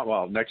 tomorrow,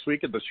 well, next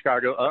week at the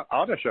Chicago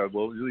Auto Show,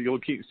 you'll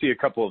see a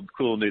couple of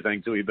cool new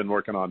things that we've been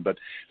working on. But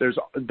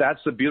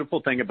that's the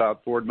beautiful thing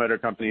about Ford Motor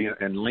Company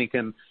and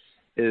Lincoln,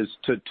 is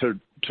to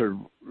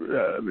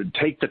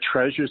take the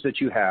treasures that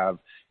you have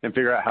and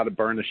figure out how to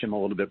burnish them a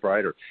little bit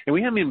brighter. And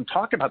we haven't even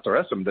talked about the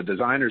rest of them, the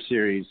designer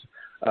series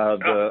of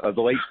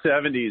the late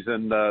 70s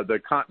and the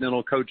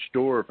Continental Coach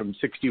Door from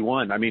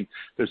 61. I mean,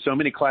 there's so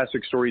many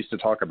classic stories to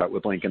talk about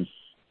with Lincoln.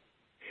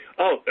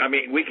 Oh, I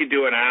mean, we could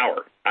do an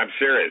hour. I'm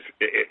serious.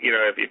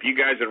 If you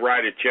guys would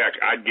write a check,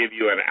 I'd give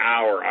you an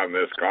hour on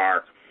this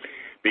car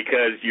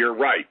because you're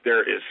right.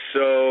 There is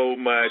so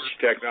much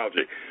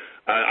technology.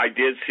 I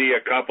did see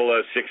a couple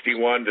of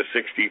 61 to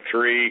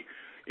 63,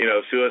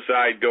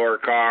 suicide door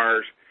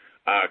cars,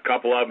 a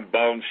couple of them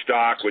bone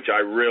stock, which I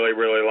really,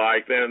 really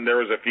like. Then there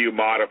was a few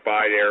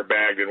modified,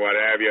 airbagged and what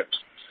have you.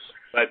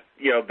 But,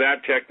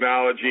 that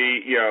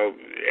technology,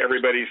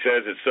 everybody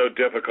says it's so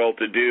difficult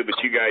to do, but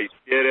you guys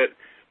did it,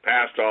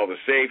 passed all the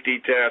safety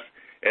tests,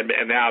 and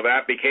now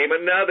that became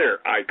another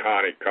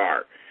iconic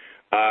car.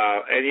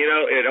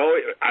 It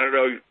always, I don't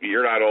know,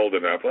 you're not old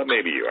enough. Well,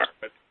 maybe you are.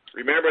 But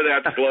remember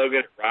that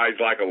slogan, Rise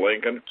Like a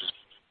Lincoln?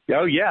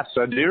 Oh, yes,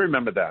 I do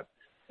remember that.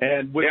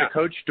 And with the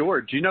Coach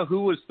Door, do you know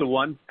who was the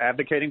one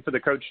advocating for the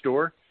Coach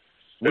Door?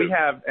 We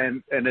have,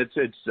 and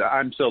it's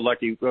I'm so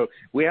lucky.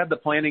 We have the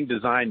planning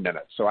design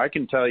minutes, so I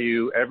can tell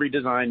you every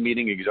design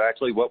meeting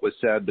exactly what was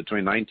said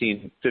between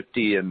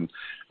 1950 and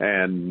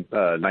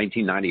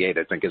 1998.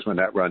 I think is when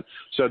that run.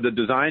 So the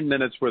design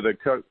minutes were the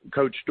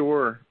Coach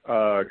Door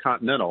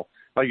Continental.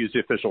 I'll use the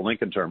official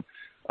Lincoln term.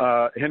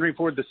 Henry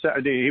Ford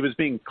he was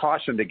being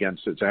cautioned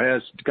against it.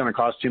 It's going to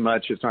cost too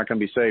much. It's not going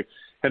to be safe.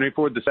 Henry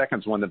Ford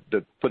II's one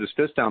that put his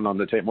fist down on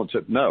the table and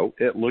said, "No,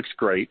 it looks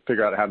great.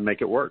 Figure out how to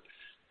make it work."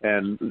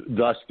 And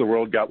thus the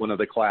world got one of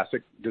the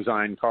classic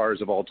design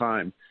cars of all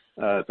time,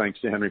 thanks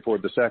to Henry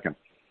Ford II.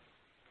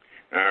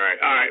 All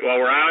right. Well,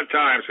 we're out of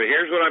time, so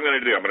here's what I'm going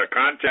to do. I'm going to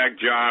contact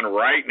John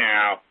right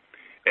now,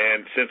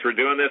 and since we're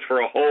doing this for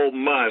a whole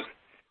month,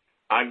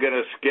 I'm going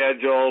to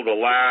schedule the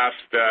last,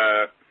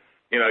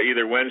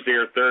 either Wednesday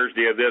or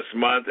Thursday of this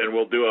month, and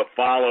we'll do a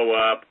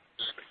follow-up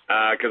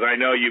because I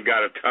know you've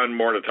got a ton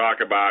more to talk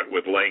about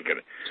with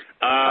Lincoln.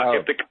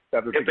 If the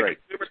consumers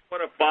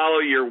want to follow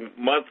your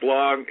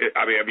month-long,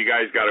 have you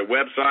guys got a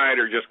website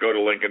or just go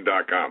to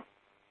Lincoln.com?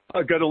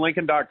 Go to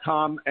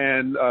Lincoln.com,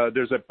 and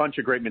there's a bunch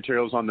of great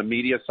materials on the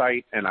media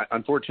site. And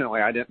unfortunately,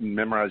 I didn't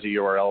memorize the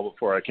URL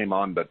before I came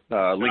on, but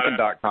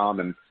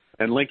Lincoln.com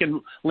and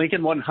Lincoln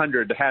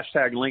 100, the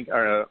hashtag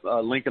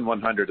Lincoln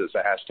 100 is the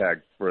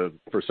hashtag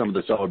for some of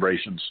the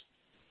celebrations.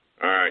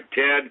 All right,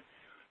 Ted,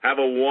 have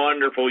a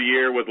wonderful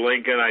year with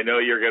Lincoln. I know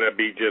you're going to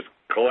be just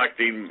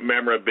collecting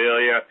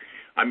memorabilia.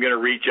 I'm going to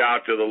reach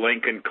out to the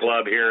Lincoln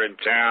Club here in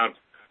town,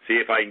 see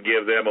if I can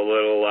give them a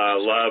little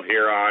love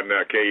here on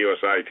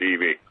KUSI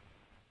TV.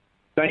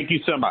 Thank you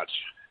so much.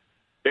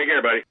 Take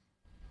care, buddy.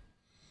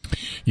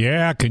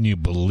 Yeah, can you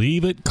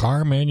believe it?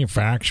 Car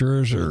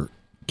manufacturers are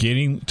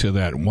getting to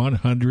that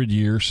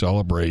 100-year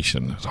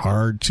celebration. It's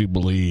hard to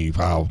believe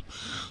how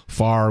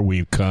far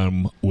we've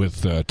come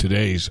with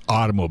today's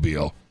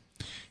automobile.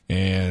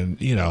 And,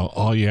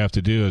 all you have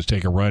to do is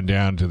take a run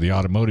down to the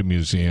Automotive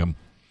Museum,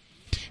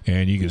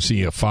 and you can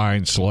see a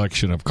fine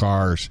selection of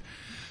cars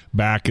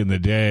back in the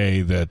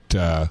day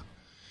that,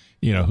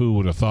 who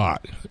would have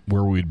thought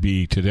where we'd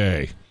be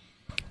today.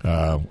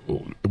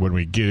 When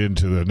we get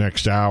into the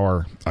next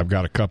hour, I've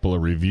got a couple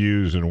of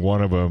reviews, and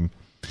one of them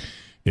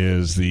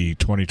is the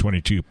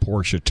 2022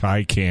 Porsche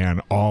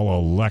Taycan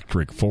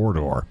all-electric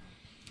four-door.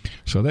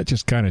 So that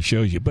just kind of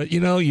shows you. But,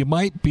 you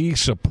might be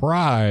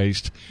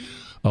surprised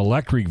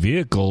electric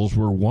vehicles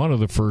were one of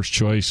the first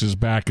choices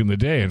back in the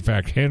day. In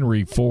fact,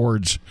 Henry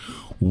Ford's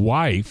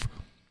wife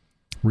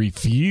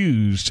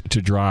refused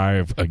to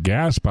drive a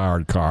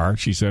gas-powered car.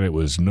 She said it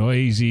was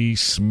noisy,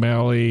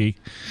 smelly.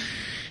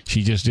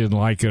 She just didn't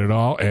like it at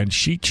all, and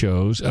she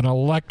chose an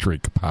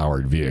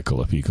electric-powered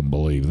vehicle, if you can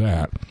believe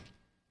that.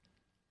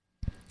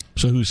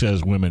 So who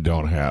says women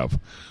don't have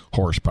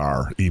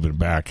horsepower, even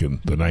back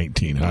in the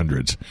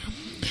 1900s?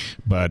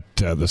 But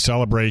the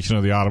celebration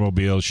of the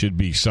automobile should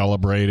be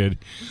celebrated.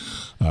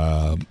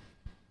 I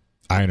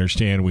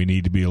understand we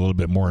need to be a little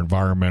bit more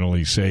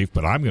environmentally safe,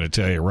 but I'm going to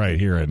tell you right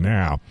here and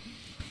now,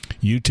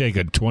 you take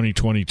a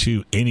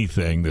 2022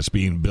 anything that's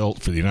being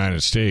built for the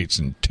United States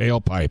and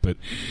tailpipe it,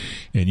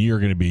 and you're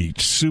going to be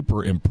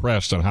super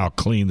impressed on how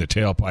clean the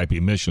tailpipe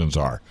emissions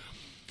are.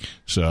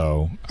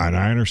 So, and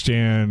I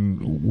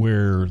understand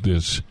where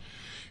this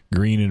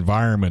green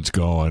environment's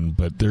going,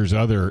 but there's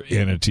other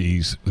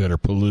entities that are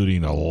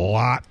polluting a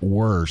lot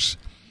worse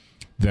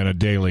than a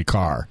daily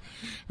car.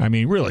 I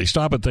mean, really,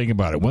 stop and think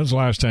about it. When's the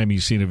last time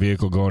you've seen a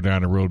vehicle going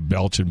down the road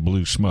belching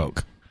blue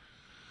smoke?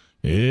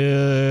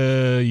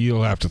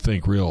 You'll have to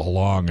think real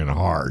long and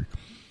hard.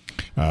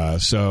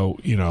 So,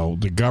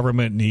 the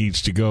government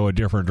needs to go a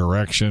different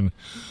direction.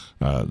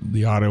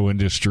 The auto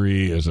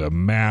industry is a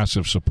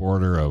massive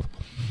supporter of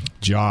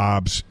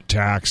jobs,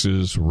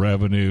 taxes,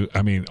 revenue.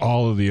 I mean,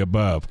 all of the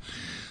above.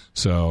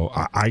 So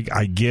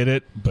I get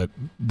it, but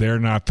they're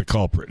not the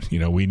culprit.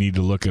 We need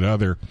to look at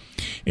other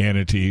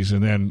entities.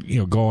 And then,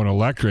 going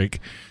electric,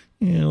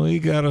 we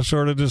got to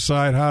sort of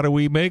decide, how do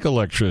we make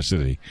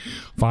electricity?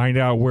 Find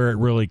out where it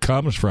really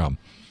comes from.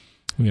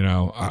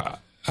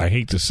 I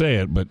hate to say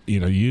it, but,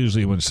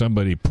 usually when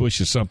somebody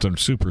pushes something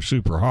super,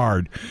 super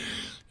hard,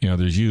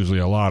 there's usually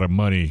a lot of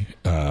money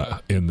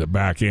in the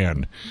back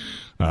end.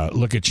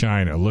 Look at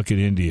China, look at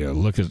India,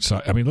 look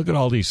at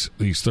all these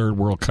third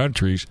world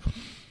countries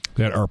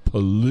that are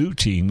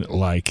polluting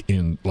like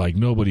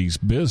nobody's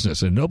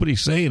business, and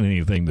nobody's saying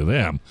anything to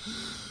them.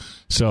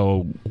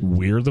 So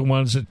we're the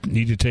ones that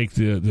need to take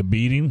the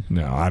beating?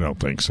 No, I don't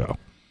think so.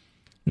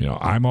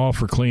 I'm all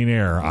for clean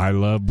air. I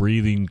love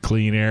breathing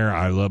clean air.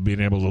 I love being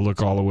able to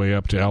look all the way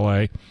up to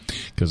L.A.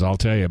 because I'll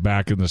tell you,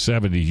 back in the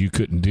 70s, you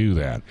couldn't do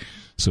that.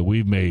 So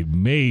we've made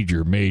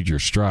major, major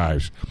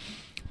strides.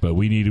 But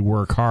we need to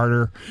work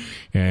harder.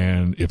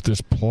 And if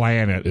this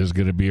planet is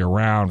going to be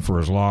around for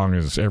as long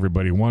as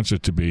everybody wants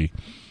it to be,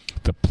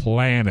 the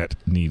planet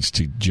needs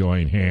to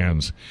join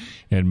hands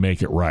and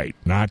make it right,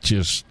 not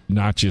just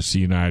the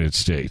United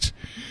States.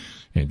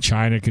 And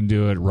China can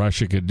do it,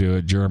 Russia can do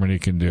it, Germany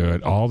can do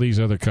it, all these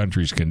other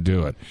countries can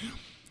do it.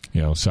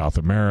 South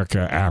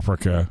America,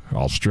 Africa,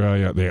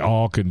 Australia, they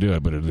all can do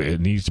it, but it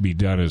needs to be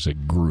done as a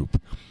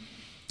group.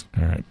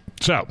 All right.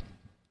 So,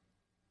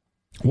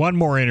 one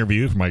more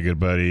interview from my good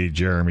buddy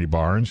Jeremy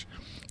Barnes.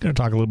 Going to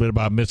talk a little bit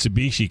about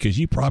Mitsubishi, because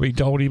you probably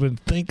don't even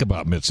think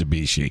about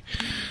Mitsubishi.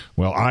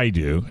 Well, I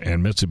do,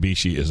 and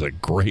Mitsubishi is a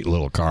great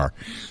little car.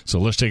 So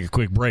let's take a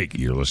quick break.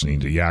 You're listening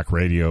to Yak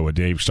Radio with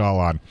Dave Stahl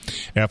on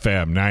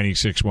FM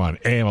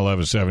 96.1, AM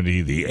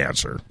 1170, The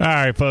Answer. All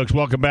right, folks,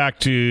 welcome back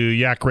to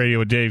Yak Radio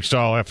with Dave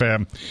Stahl,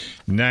 FM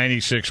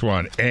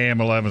 96.1, AM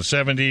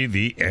 1170,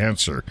 The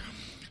Answer.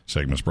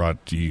 Segment's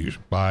brought to you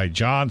by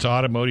John's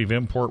Automotive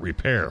Import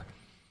Repair.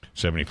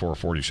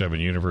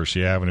 7447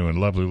 University Avenue in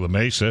lovely La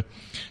Mesa.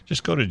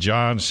 Just go to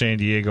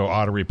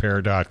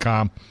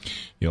johnsanDiegoAutoRepair.com.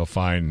 You'll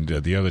find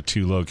the other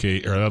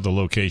other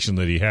location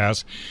that he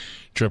has.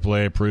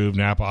 AAA approved,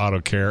 Napa Auto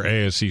Care,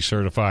 ASC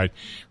certified.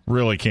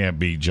 Really can't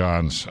beat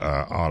John's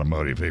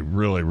Automotive. They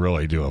really,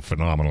 really do a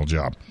phenomenal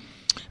job.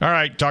 All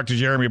right, talk to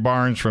Jeremy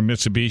Barnes from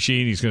Mitsubishi,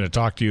 and he's going to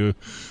talk to you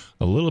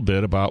a little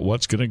bit about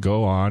what's going to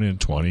go on in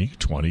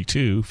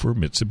 2022 for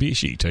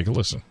Mitsubishi. Take a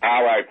listen.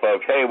 All right,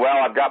 folks. Hey, well,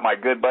 I've got my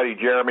good buddy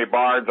Jeremy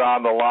Barnes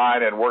on the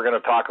line, and we're going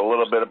to talk a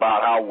little bit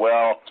about how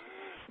well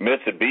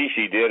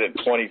Mitsubishi did in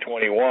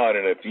 2021.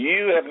 And if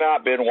you have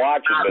not been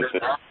watching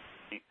Mitsubishi,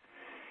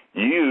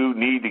 you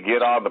need to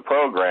get on the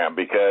program,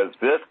 because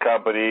this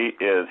company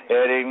is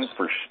heading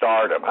for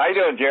stardom. How you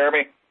doing,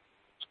 Jeremy?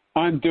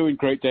 I'm doing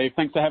great, Dave.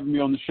 Thanks for having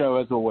me on the show,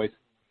 as always.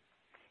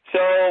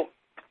 So,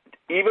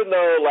 even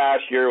though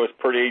last year was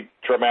pretty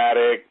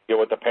traumatic,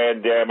 with the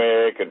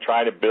pandemic and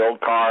trying to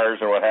build cars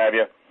and what have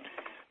you,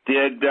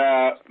 did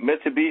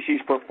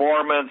Mitsubishi's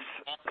performance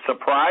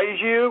surprise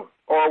you,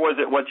 or was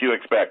it what you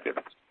expected?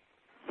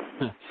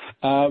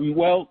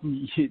 Well,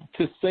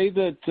 to say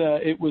that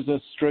it was a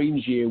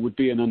strange year would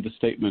be an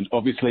understatement.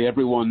 Obviously,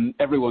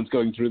 everyone's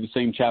going through the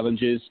same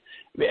challenges.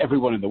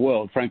 Everyone in the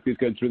world, frankly, is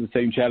going through the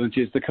same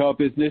challenges. The car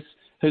business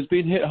has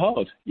been hit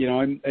hard.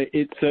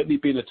 It's certainly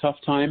been a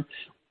tough time.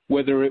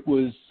 Whether it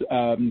was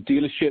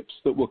dealerships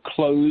that were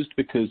closed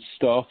because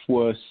staff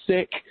were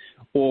sick,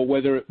 or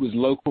whether it was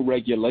local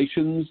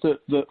regulations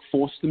that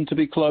forced them to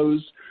be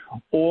closed,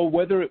 or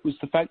whether it was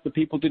the fact that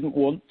people didn't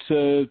want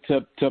to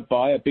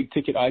buy a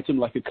big-ticket item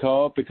like a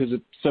car because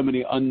of so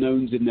many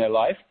unknowns in their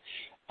life.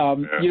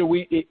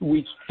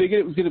 We figured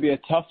it was going to be a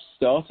tough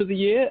start of the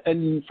year,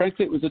 and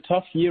frankly, it was a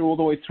tough year all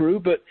the way through.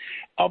 But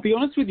I'll be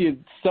honest with you,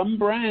 some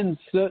brands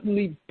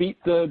certainly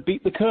beat the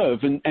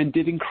curve and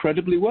did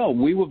incredibly well.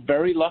 We were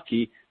very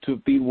lucky to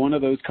have been one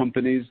of those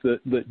companies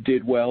that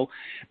did well.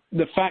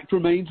 The fact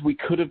remains we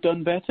could have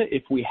done better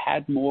if we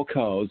had more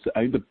cars.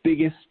 The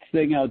biggest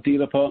thing our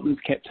dealer partners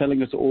kept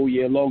telling us all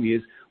year long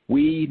is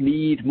we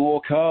need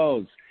more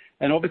cars.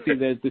 And obviously,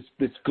 there's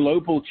this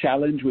global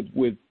challenge with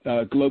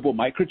global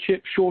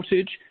microchip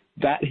shortage.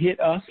 That hit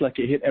us like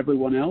it hit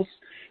everyone else.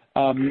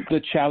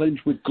 The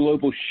challenge with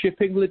global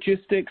shipping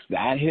logistics,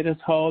 that hit us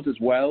hard as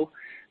well.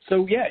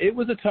 So, yeah, it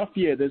was a tough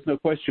year. There's no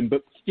question.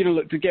 But,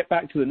 look, to get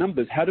back to the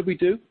numbers, how did we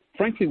do?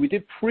 Frankly, we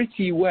did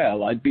pretty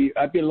well. I'd be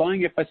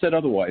lying if I said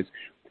otherwise.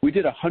 We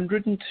did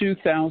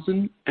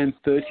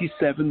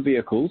 102,037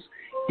 vehicles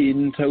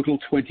in total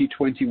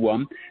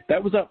 2021.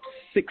 That was up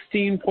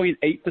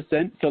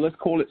 16.8%, so let's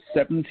call it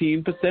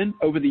 17%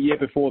 over the year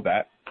before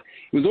that.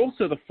 It was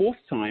also the fourth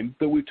time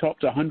that we've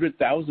topped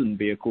 100,000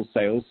 vehicle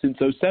sales since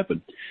 2007.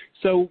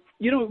 So,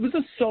 it was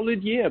a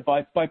solid year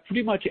by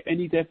pretty much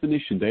any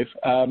definition, Dave.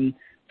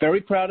 Very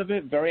proud of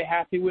it, very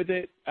happy with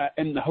it,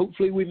 and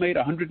hopefully we made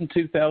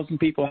 102,000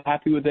 people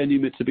happy with their new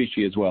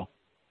Mitsubishi as well.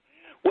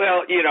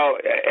 Well,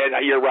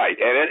 and you're right,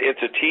 and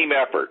it's a team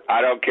effort. I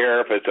don't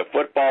care if it's a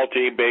football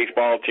team,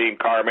 baseball team,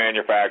 car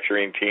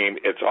manufacturing team.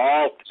 It's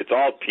all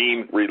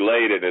team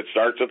related. It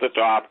starts at the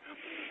top,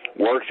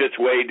 works its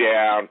way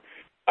down.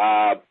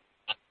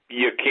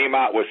 You came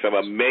out with some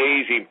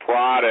amazing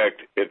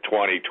product in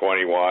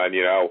 2021,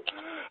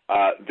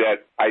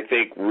 that I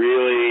think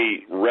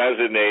really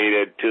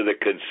resonated to the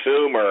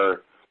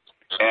consumer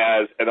as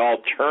as an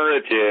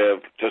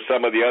alternative to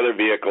some of the other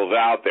vehicles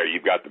out there.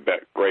 You've got the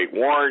great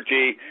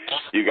warranty,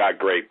 you got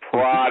great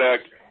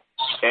product,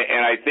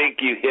 and I think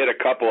you hit a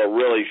couple of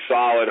really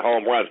solid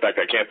home runs. In fact,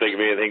 I can't think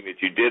of anything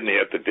that you didn't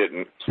hit that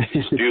didn't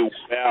do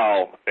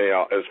well,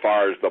 as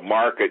far as the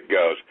market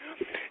goes.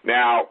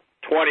 Now,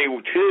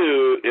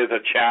 22 is a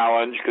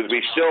challenge because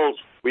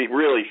we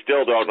really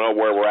still don't know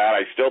where we're at.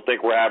 I still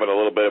think we're having a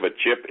little bit of a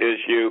chip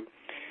issue,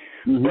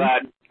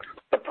 but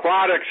the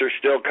products are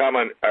still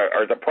coming,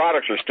 or the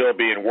products are still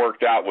being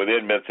worked out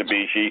within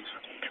Mitsubishi,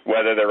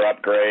 whether they're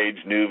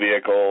upgrades, new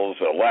vehicles,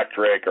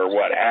 electric, or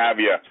what have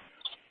you.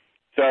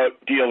 So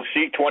do you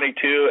see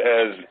 22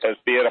 as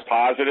being a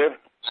positive?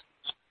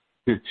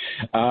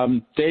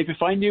 Dave,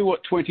 if I knew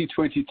what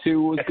 2022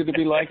 was going to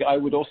be like, I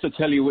would also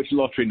tell you which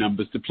lottery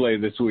numbers to play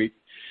this week.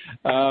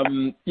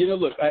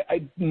 Look, I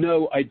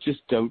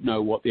just don't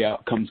know what the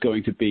outcome's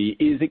going to be.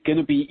 Is it going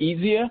to be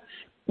easier?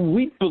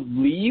 We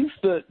believe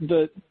that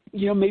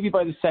maybe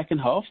by the second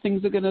half,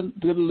 things are going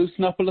to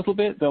loosen up a little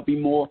bit. There'll be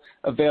more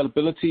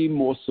availability,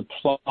 more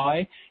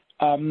supply.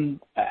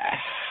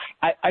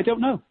 I don't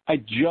know. I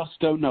just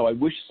don't know. I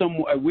wish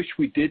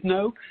we did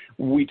know.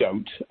 We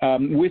don't.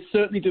 We're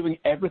certainly doing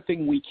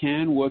everything we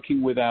can,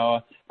 working with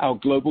our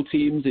global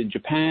teams in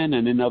Japan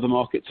and in other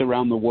markets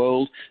around the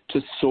world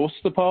to source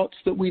the parts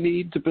that we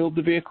need to build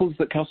the vehicles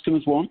that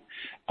customers want.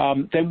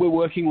 Then we're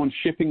working on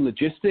shipping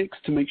logistics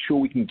to make sure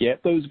we can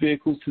get those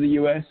vehicles to the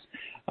U.S.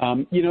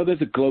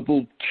 There's a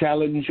global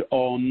challenge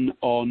on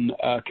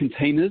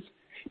containers.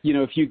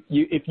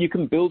 If you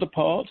can build a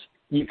part,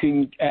 you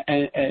can,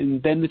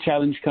 and then the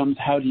challenge comes,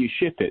 how do you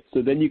ship it?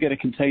 So then you get a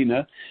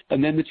container,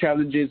 and then the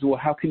challenge is, well,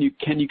 can you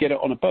get it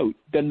on a boat?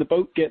 Then the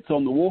boat gets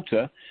on the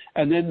water,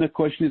 and then the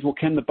question is, well,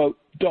 can the boat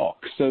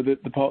dock so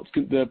that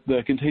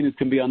the containers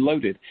can be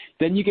unloaded?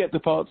 Then you get the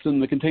parts and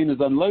the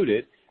containers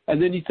unloaded,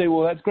 and then you say,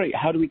 well, that's great.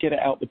 How do we get it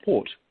out the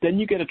port? Then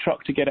you get a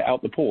truck to get it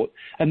out the port,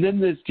 and then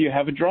do you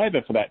have a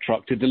driver for that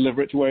truck to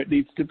deliver it to where it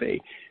needs to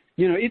be?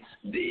 It's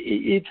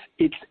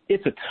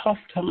a tough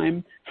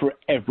time for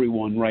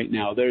everyone right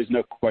now. There is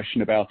no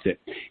question about it.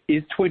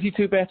 Is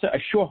 22 better? I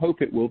sure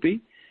hope it will be.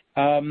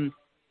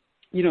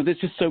 There's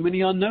just so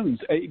many unknowns.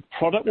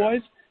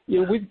 Product-wise,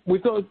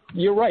 we've got.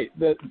 You're right.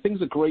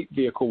 Things are great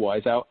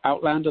vehicle-wise. Our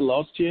Outlander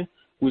last year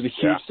was a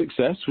huge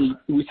success.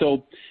 We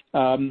sold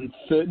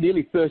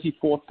nearly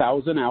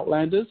 34,000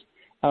 Outlanders.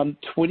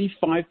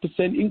 25%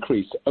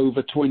 increase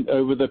over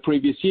the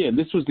previous year. And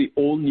this was the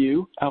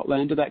all-new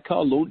Outlander. That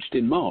car launched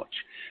in March.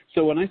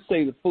 So when I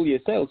say the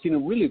full-year sales,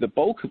 really the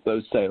bulk of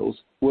those sales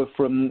were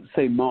from,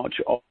 say, March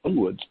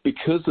onwards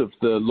because of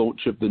the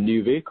launch of the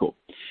new vehicle.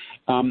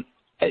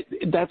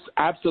 That's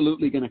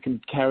absolutely going to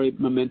carry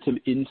momentum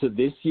into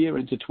this year,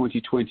 into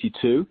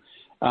 2022.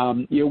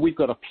 We've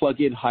got a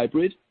plug-in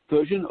hybrid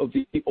version of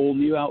the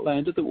all-new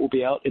Outlander that will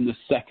be out in the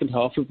second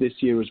half of this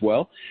year as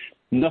well.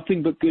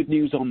 Nothing but good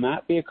news on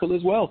that vehicle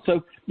as well.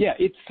 So,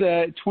 it's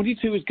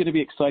 22 is going to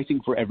be exciting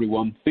for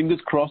everyone.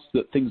 Fingers crossed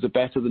that things are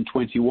better than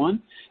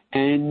 21.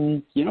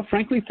 And,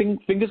 frankly,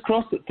 fingers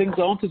crossed that things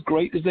aren't as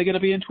great as they're going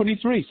to be in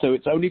 23. So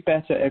it's only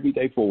better every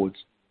day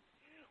forwards.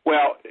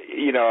 Well,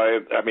 we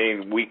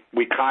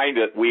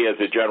as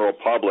a general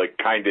public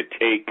kind of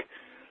take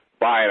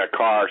buying a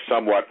car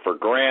somewhat for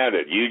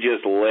granted. You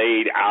just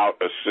laid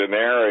out a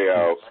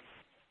scenario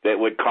that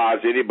would cause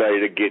anybody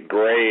to get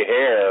gray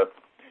hair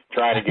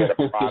trying to get a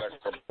product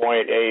from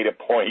point A to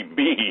point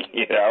B,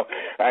 just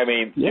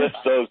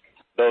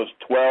those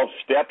 12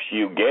 steps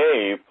you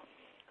gave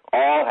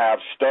all have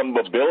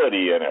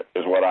stumbability in it,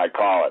 is what I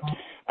call it.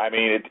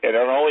 It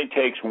only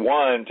takes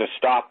one to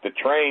stop the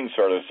train,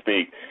 so to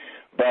speak.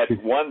 But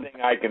one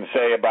thing I can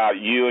say about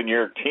you and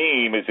your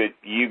team is that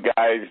you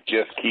guys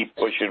just keep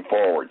pushing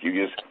forward.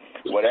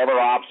 Whatever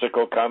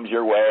obstacle comes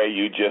your way,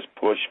 you just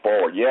push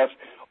forward. Yes,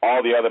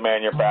 all the other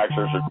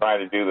manufacturers are trying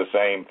to do the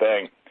same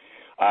thing.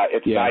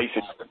 It's nice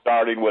that you're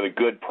starting with a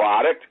good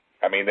product.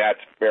 That's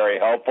very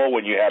helpful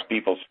when you have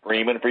people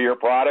screaming for your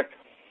product.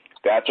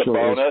 That's a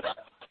bonus.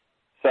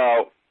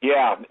 So,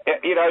 and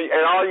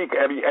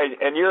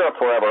you're a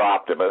forever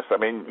optimist.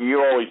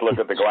 You always look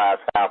at the glass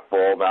half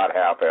full, not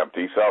half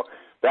empty. So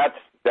that's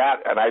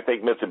that, and I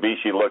think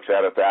Mitsubishi looks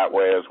at it that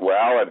way as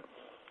well.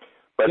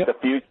 But the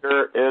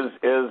future is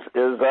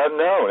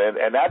unknown,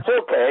 and that's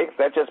okay.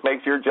 That just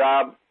makes your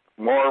job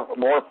more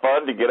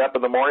fun to get up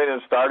in the morning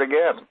and start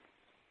again.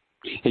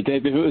 Hey,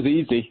 Dave, if it was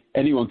easy,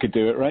 anyone could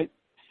do it, right?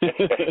 Look,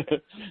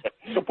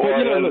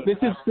 this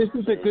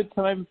is a good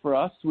time for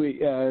us.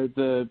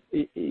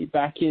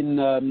 Back in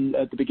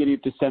at the beginning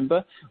of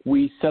December,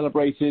 we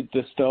celebrated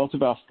the start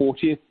of our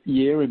 40th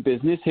year in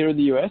business here in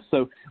the U.S.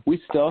 So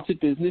we started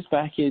business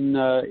back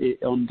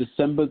on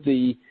December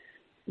the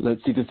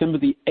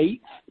 8th,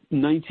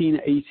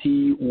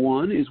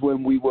 1981 is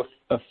when we were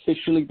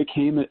officially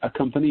became a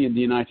company in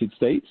the United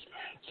States.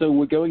 So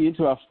we're going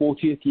into our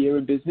 40th year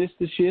in business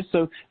this year.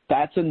 So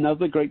that's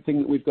another great thing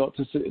that we've got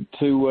to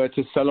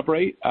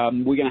celebrate.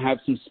 We're going to have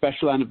some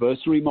special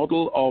anniversary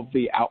model of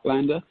the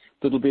Outlander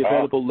that'll be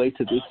available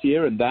later this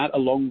year. And that,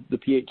 along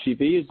with the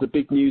PHEV, is the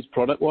big news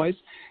product-wise.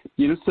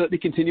 Certainly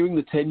continuing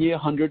the 10-year,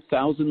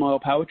 100,000-mile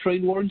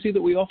powertrain warranty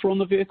that we offer on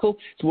the vehicle.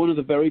 It's one of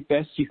the very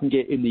best you can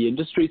get in the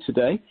industry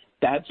today.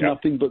 That's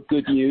nothing but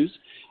good news.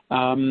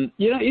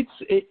 It's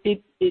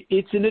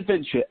an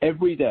adventure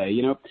every day,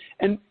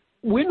 and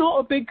we're not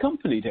a big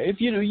company, Dave.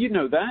 You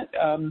know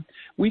that.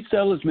 We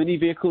sell as many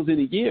vehicles in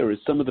a year as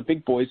some of the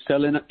big boys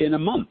sell in a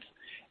month.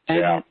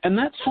 And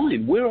that's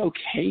fine. We're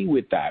okay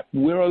with that.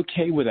 We're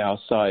okay with our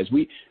size.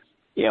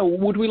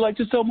 Would we like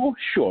to sell more?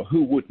 Sure,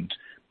 who wouldn't?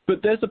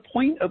 But there's a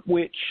point at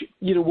which,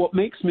 what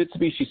makes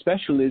Mitsubishi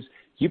special is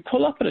you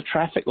pull up at a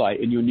traffic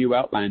light in your new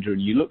Outlander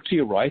and you look to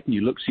your right and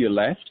you look to your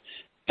left,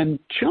 and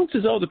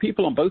chances are the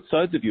people on both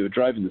sides of you are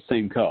driving the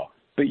same car.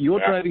 But you're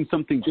driving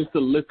something just a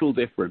little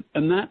different.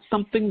 And that's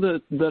something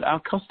that our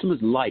customers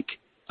like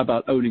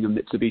about owning a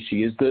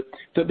Mitsubishi, is that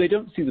they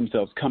don't see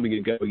themselves coming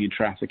and going in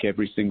traffic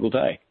every single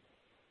day.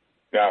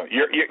 No,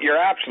 you're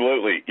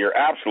absolutely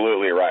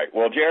right.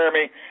 Well,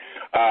 Jeremy,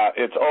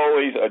 it's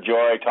always a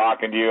joy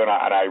talking to you, and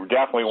I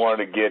definitely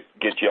wanted to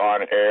get you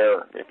on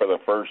air for the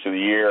first of the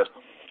year.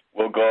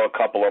 We'll go a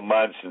couple of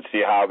months and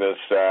see how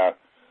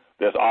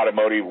this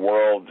automotive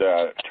world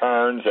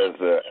turns, as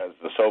the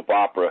soap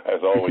opera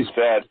has always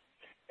said.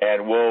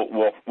 And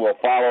we'll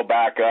follow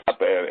back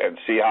up and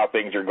see how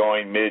things are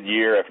going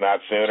mid-year, if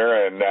not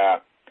sooner. And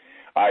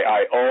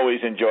I always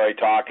enjoy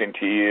talking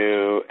to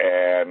you.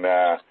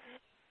 And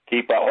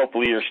keep up.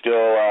 Hopefully, you're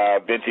still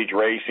vintage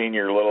racing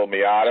your little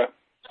Miata.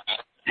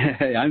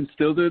 Hey, I'm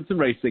still doing some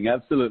racing.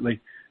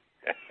 Absolutely.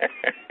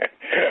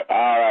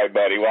 All right,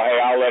 buddy. Well, hey,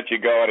 I'll let you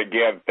go. And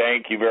again,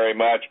 thank you very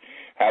much.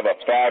 Have a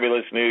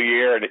fabulous new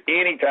year. And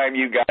anytime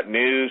you've got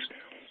news,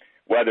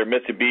 whether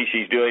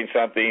Mitsubishi's doing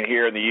something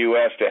here in the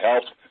U.S. to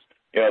help,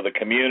 the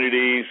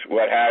communities,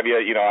 what have you,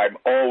 I'm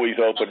always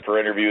open for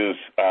interviews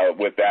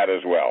with that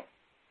as well.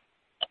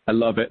 I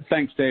love it.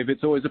 Thanks, Dave.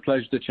 It's always a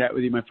pleasure to chat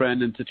with you, my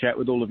friend, and to chat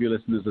with all of your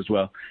listeners as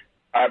well.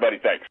 All right, buddy.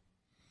 Thanks.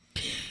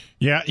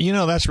 Yeah,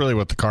 that's really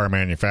what the car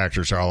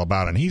manufacturers are all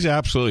about, and he's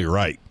absolutely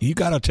right. You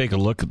got to take a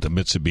look at the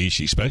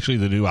Mitsubishi, especially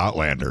the new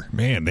Outlander.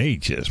 Man, they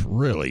just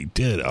really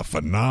did a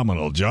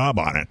phenomenal job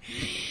on it.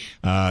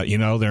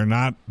 They're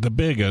not the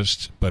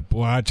biggest, but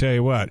boy, I tell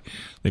you what,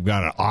 they've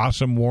got an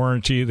awesome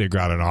warranty. They've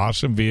got an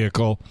awesome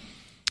vehicle,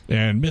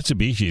 and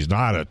Mitsubishi is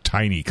not a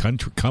tiny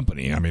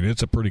company. I mean,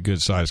 it's a pretty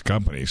good-sized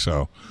company,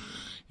 so,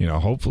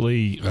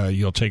 hopefully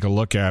you'll take a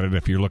look at it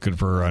if you're looking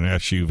for an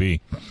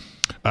SUV.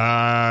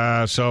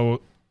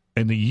 So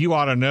in the You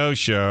Ought to Know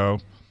show,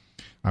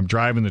 I'm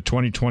driving the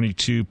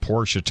 2022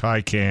 Porsche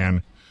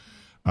Taycan,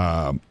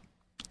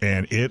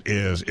 and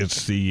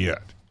it's the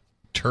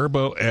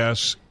Turbo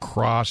S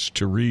Cross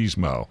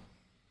Turismo.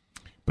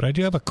 But I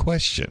do have a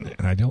question,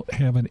 and I don't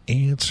have an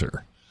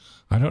answer.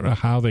 I don't know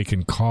how they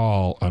can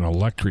call an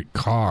electric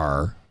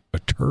car a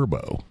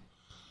turbo.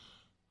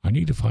 I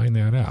need to find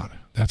that out.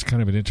 That's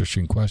kind of an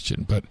interesting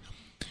question. But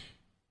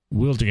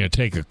we're going to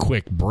take a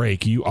quick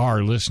break. You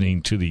are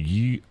listening to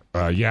the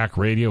Yak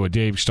Radio with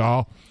Dave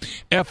Stahl,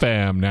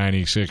 FM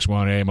 96.1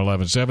 AM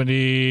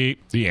 1170.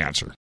 The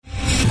Answer.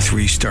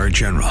 3-star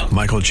General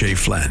Michael J.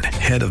 Flynn,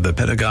 head of the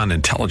Pentagon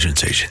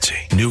Intelligence Agency,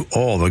 knew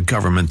all the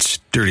government's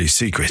dirty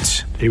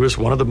secrets. He was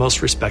one of the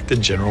most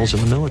respected generals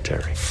in the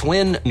military.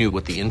 Flynn knew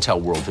what the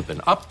intel world had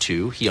been up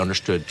to. He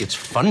understood its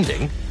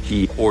funding.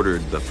 He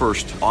ordered the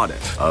first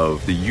audit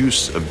of the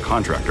use of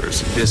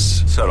contractors.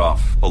 This set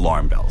off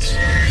alarm bells.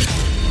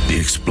 The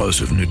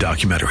explosive new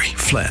documentary,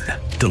 Flynn,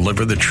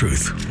 Deliver the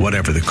Truth,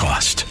 Whatever the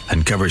Cost,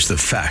 uncovers the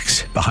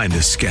facts behind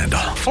this scandal.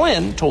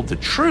 Flynn told the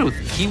truth.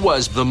 He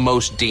was the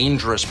most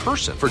dangerous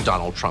person for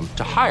Donald Trump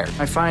to hire.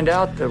 I find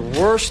out the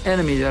worst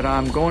enemy that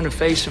I'm going to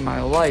face in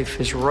my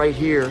life is right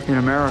here in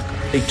America.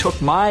 They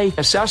took my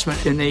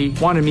assessment and they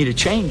wanted me to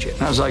change it.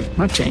 And I was like, I'm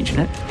not changing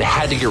it. They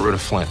had to get rid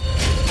of Flynn.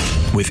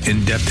 With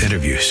in-depth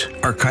interviews,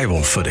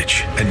 archival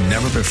footage, and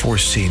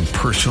never-before-seen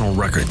personal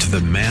records of the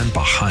man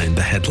behind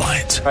the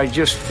headlines. I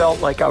just felt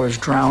like I was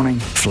drowning.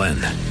 Flynn,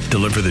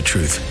 Deliver the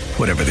Truth,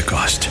 Whatever the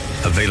Cost.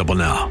 Available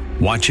now.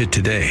 Watch it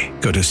today.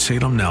 Go to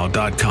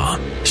salemnow.com.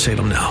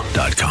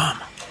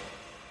 salemnow.com.